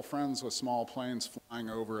several friends with small planes flying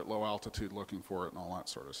over at low altitude looking for it and all that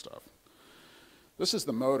sort of stuff. This is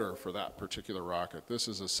the motor for that particular rocket. This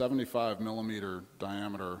is a 75 millimeter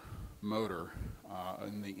diameter motor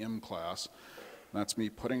in the M class. That's me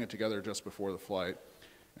putting it together just before the flight,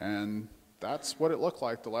 and that's what it looked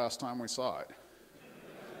like the last time we saw it.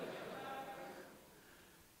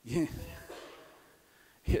 Yeah,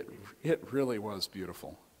 it really was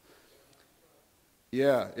beautiful.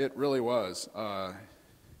 Yeah, it really was.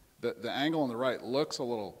 The angle on the right looks a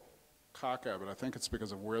little cockeyed, but I think it's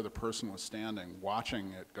because of where the person was standing,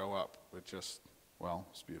 watching it go up. It just, well,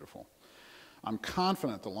 it's beautiful. I'm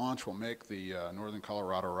confident the launch will make the Northern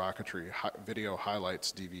Colorado Rocketry video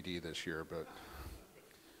highlights DVD this year, but...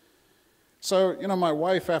 So, my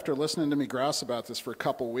wife, after listening to me grouse about this for a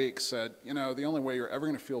couple weeks, said, the only way you're ever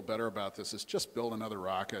going to feel better about this is just build another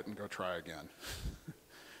rocket and go try again.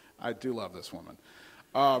 I do love this woman.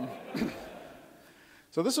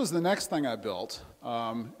 So this was the next thing I built,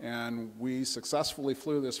 and we successfully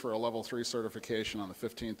flew this for a level 3 certification on the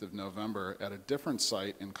 15th of November at a different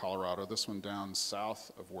site in Colorado, this one down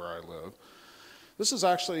south of where I live. This is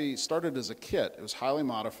actually started as a kit. It was highly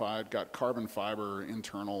modified, got carbon fiber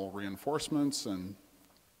internal reinforcements and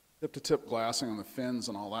tip-to-tip glassing on the fins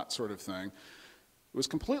and all that sort of thing. It was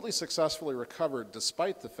completely successfully recovered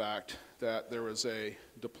despite the fact that there was a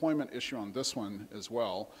deployment issue on this one as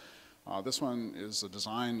well. This one is a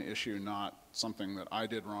design issue, not something that I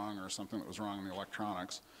did wrong or something that was wrong in the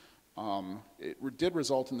electronics. It did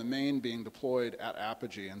result in the main being deployed at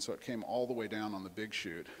apogee, and so it came all the way down on the big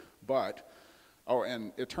chute. But oh,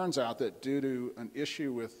 and it turns out that due to an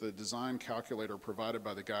issue with the design calculator provided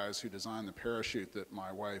by the guys who designed the parachute that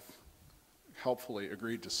my wife helpfully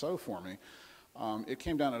agreed to sew for me, it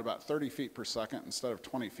came down at about 30 feet per second instead of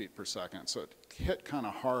 20 feet per second. So it hit kind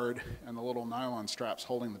of hard, and the little nylon straps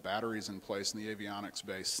holding the batteries in place in the avionics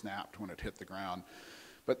bay snapped when it hit the ground.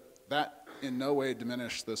 But that in no way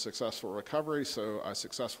diminished the successful recovery, so I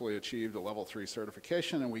successfully achieved a level 3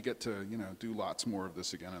 certification, and we get to, do lots more of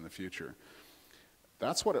this again in the future.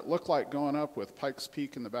 That's what it looked like going up with Pikes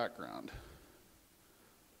Peak in the background.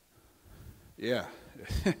 Yeah.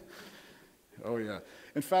 Oh, yeah.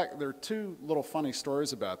 In fact, there are two little funny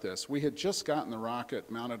stories about this. We had just gotten the rocket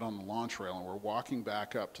mounted on the launch rail, and we're walking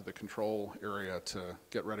back up to the control area to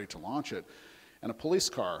get ready to launch it, and a police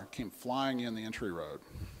car came flying in the entry road.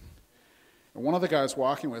 And one of the guys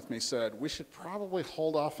walking with me said, "We should probably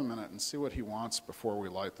hold off a minute and see what he wants before we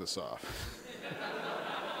light this off."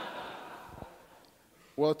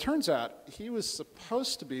 Well, it turns out he was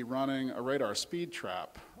supposed to be running a radar speed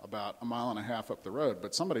trap about 1.5 miles up the road,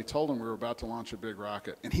 but somebody told him we were about to launch a big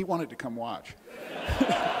rocket, and he wanted to come watch.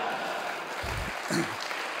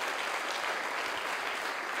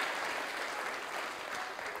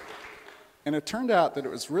 And it turned out that it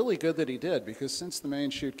was really good that he did, because since the main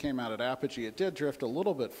chute came out at apogee, it did drift a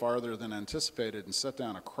little bit farther than anticipated and set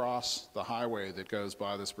down across the highway that goes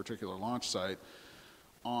by this particular launch site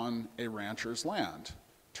on a rancher's land.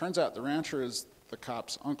 Turns out the rancher is the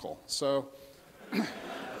cop's uncle. So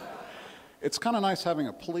It's kind of nice having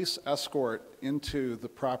a police escort into the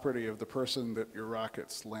property of the person that your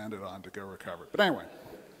rockets landed on to go recover it. But anyway.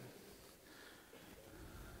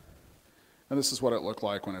 And this is what it looked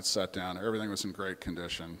like when it's set down. Everything was in great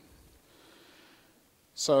condition.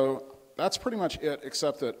 So that's pretty much it,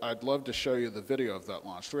 except that I'd love to show you the video of that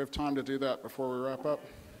launch. Do we have time to do that before we wrap up?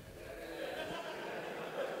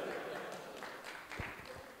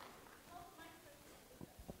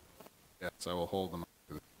 Yes, I will hold the mic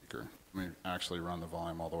to the speaker. Let me actually run the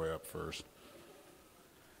volume all the way up first.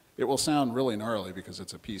 It will sound really gnarly because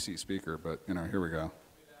it's a PC speaker, but you know, here we go.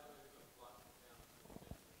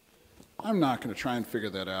 I'm not going to try and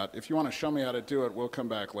figure that out. If you want to show me how to do it, we'll come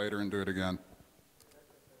back later and do it again.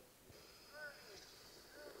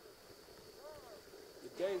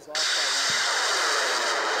 The day's off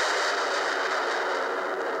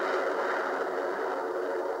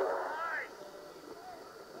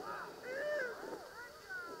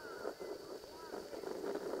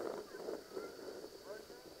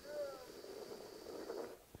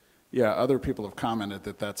Yeah, other people have commented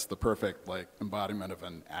that that's the perfect embodiment of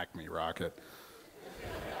an Acme rocket.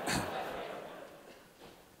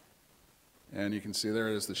 And you can see there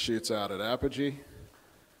it is, the shoots out at apogee.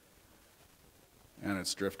 And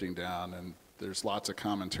it's drifting down, and there's lots of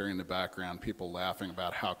commentary in the background, people laughing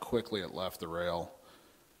about how quickly it left the rail.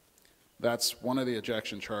 That's one of the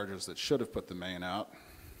ejection charges that should have put the main out.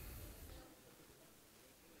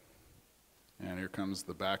 And here comes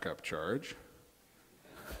the backup charge.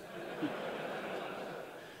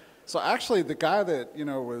 So actually, the guy that,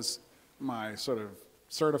 was my sort of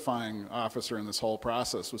certifying officer in this whole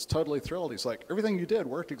process was totally thrilled. He's like, everything you did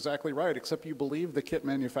worked exactly right, except you believed the kit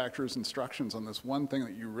manufacturer's instructions on this one thing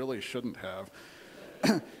that you really shouldn't have.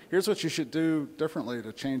 Here's what you should do differently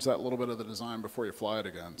to change that little bit of the design before you fly it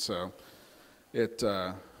again. So it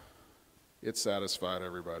satisfied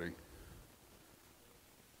everybody.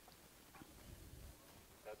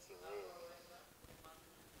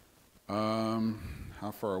 How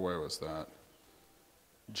far away was that?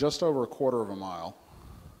 Just over 1/4 of a mile.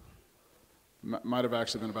 Might have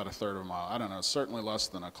actually been about 1/3 of a mile. I don't know, certainly less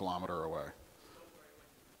than 1 kilometer away.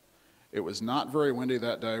 It was not very windy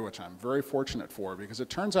that day, which I'm very fortunate for, because it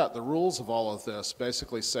turns out the rules of all of this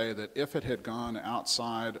basically say that if it had gone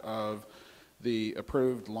outside of the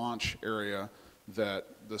approved launch area,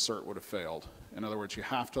 that the cert would have failed. In other words, you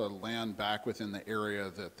have to land back within the area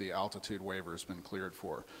that the altitude waiver has been cleared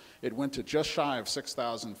for. It went to just shy of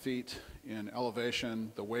 6,000 feet in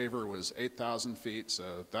elevation. The waiver was 8,000 feet,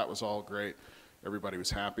 so that was all great. Everybody was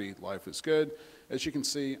happy, life is good. As you can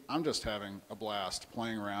see, I'm just having a blast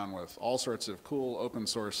playing around with all sorts of cool open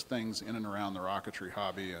source things in and around the rocketry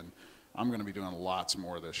hobby, and I'm going to be doing lots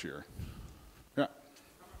more this year. Yeah.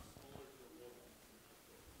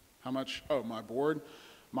 How much? Oh, my board?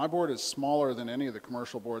 My board is smaller than any of the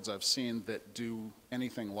commercial boards I've seen that do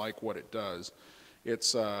anything like what it does.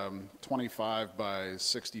 It's 25 by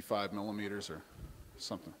 65 millimeters or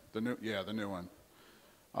something. The new one.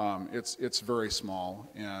 It's very small,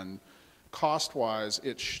 and cost-wise,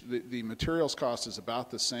 the materials cost is about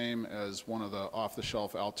the same as one of the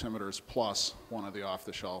off-the-shelf altimeters plus one of the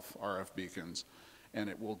off-the-shelf RF beacons, and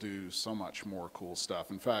it will do so much more cool stuff.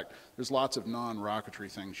 In fact, there's lots of non-rocketry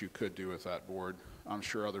things you could do with that board. I'm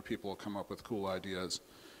sure other people will come up with cool ideas.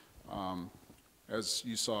 As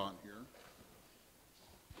you saw in here,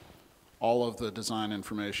 all of the design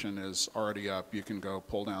information is already up. You can go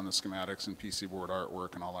pull down the schematics and PC board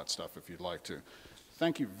artwork and all that stuff if you'd like to.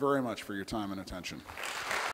 Thank you very much for your time and attention.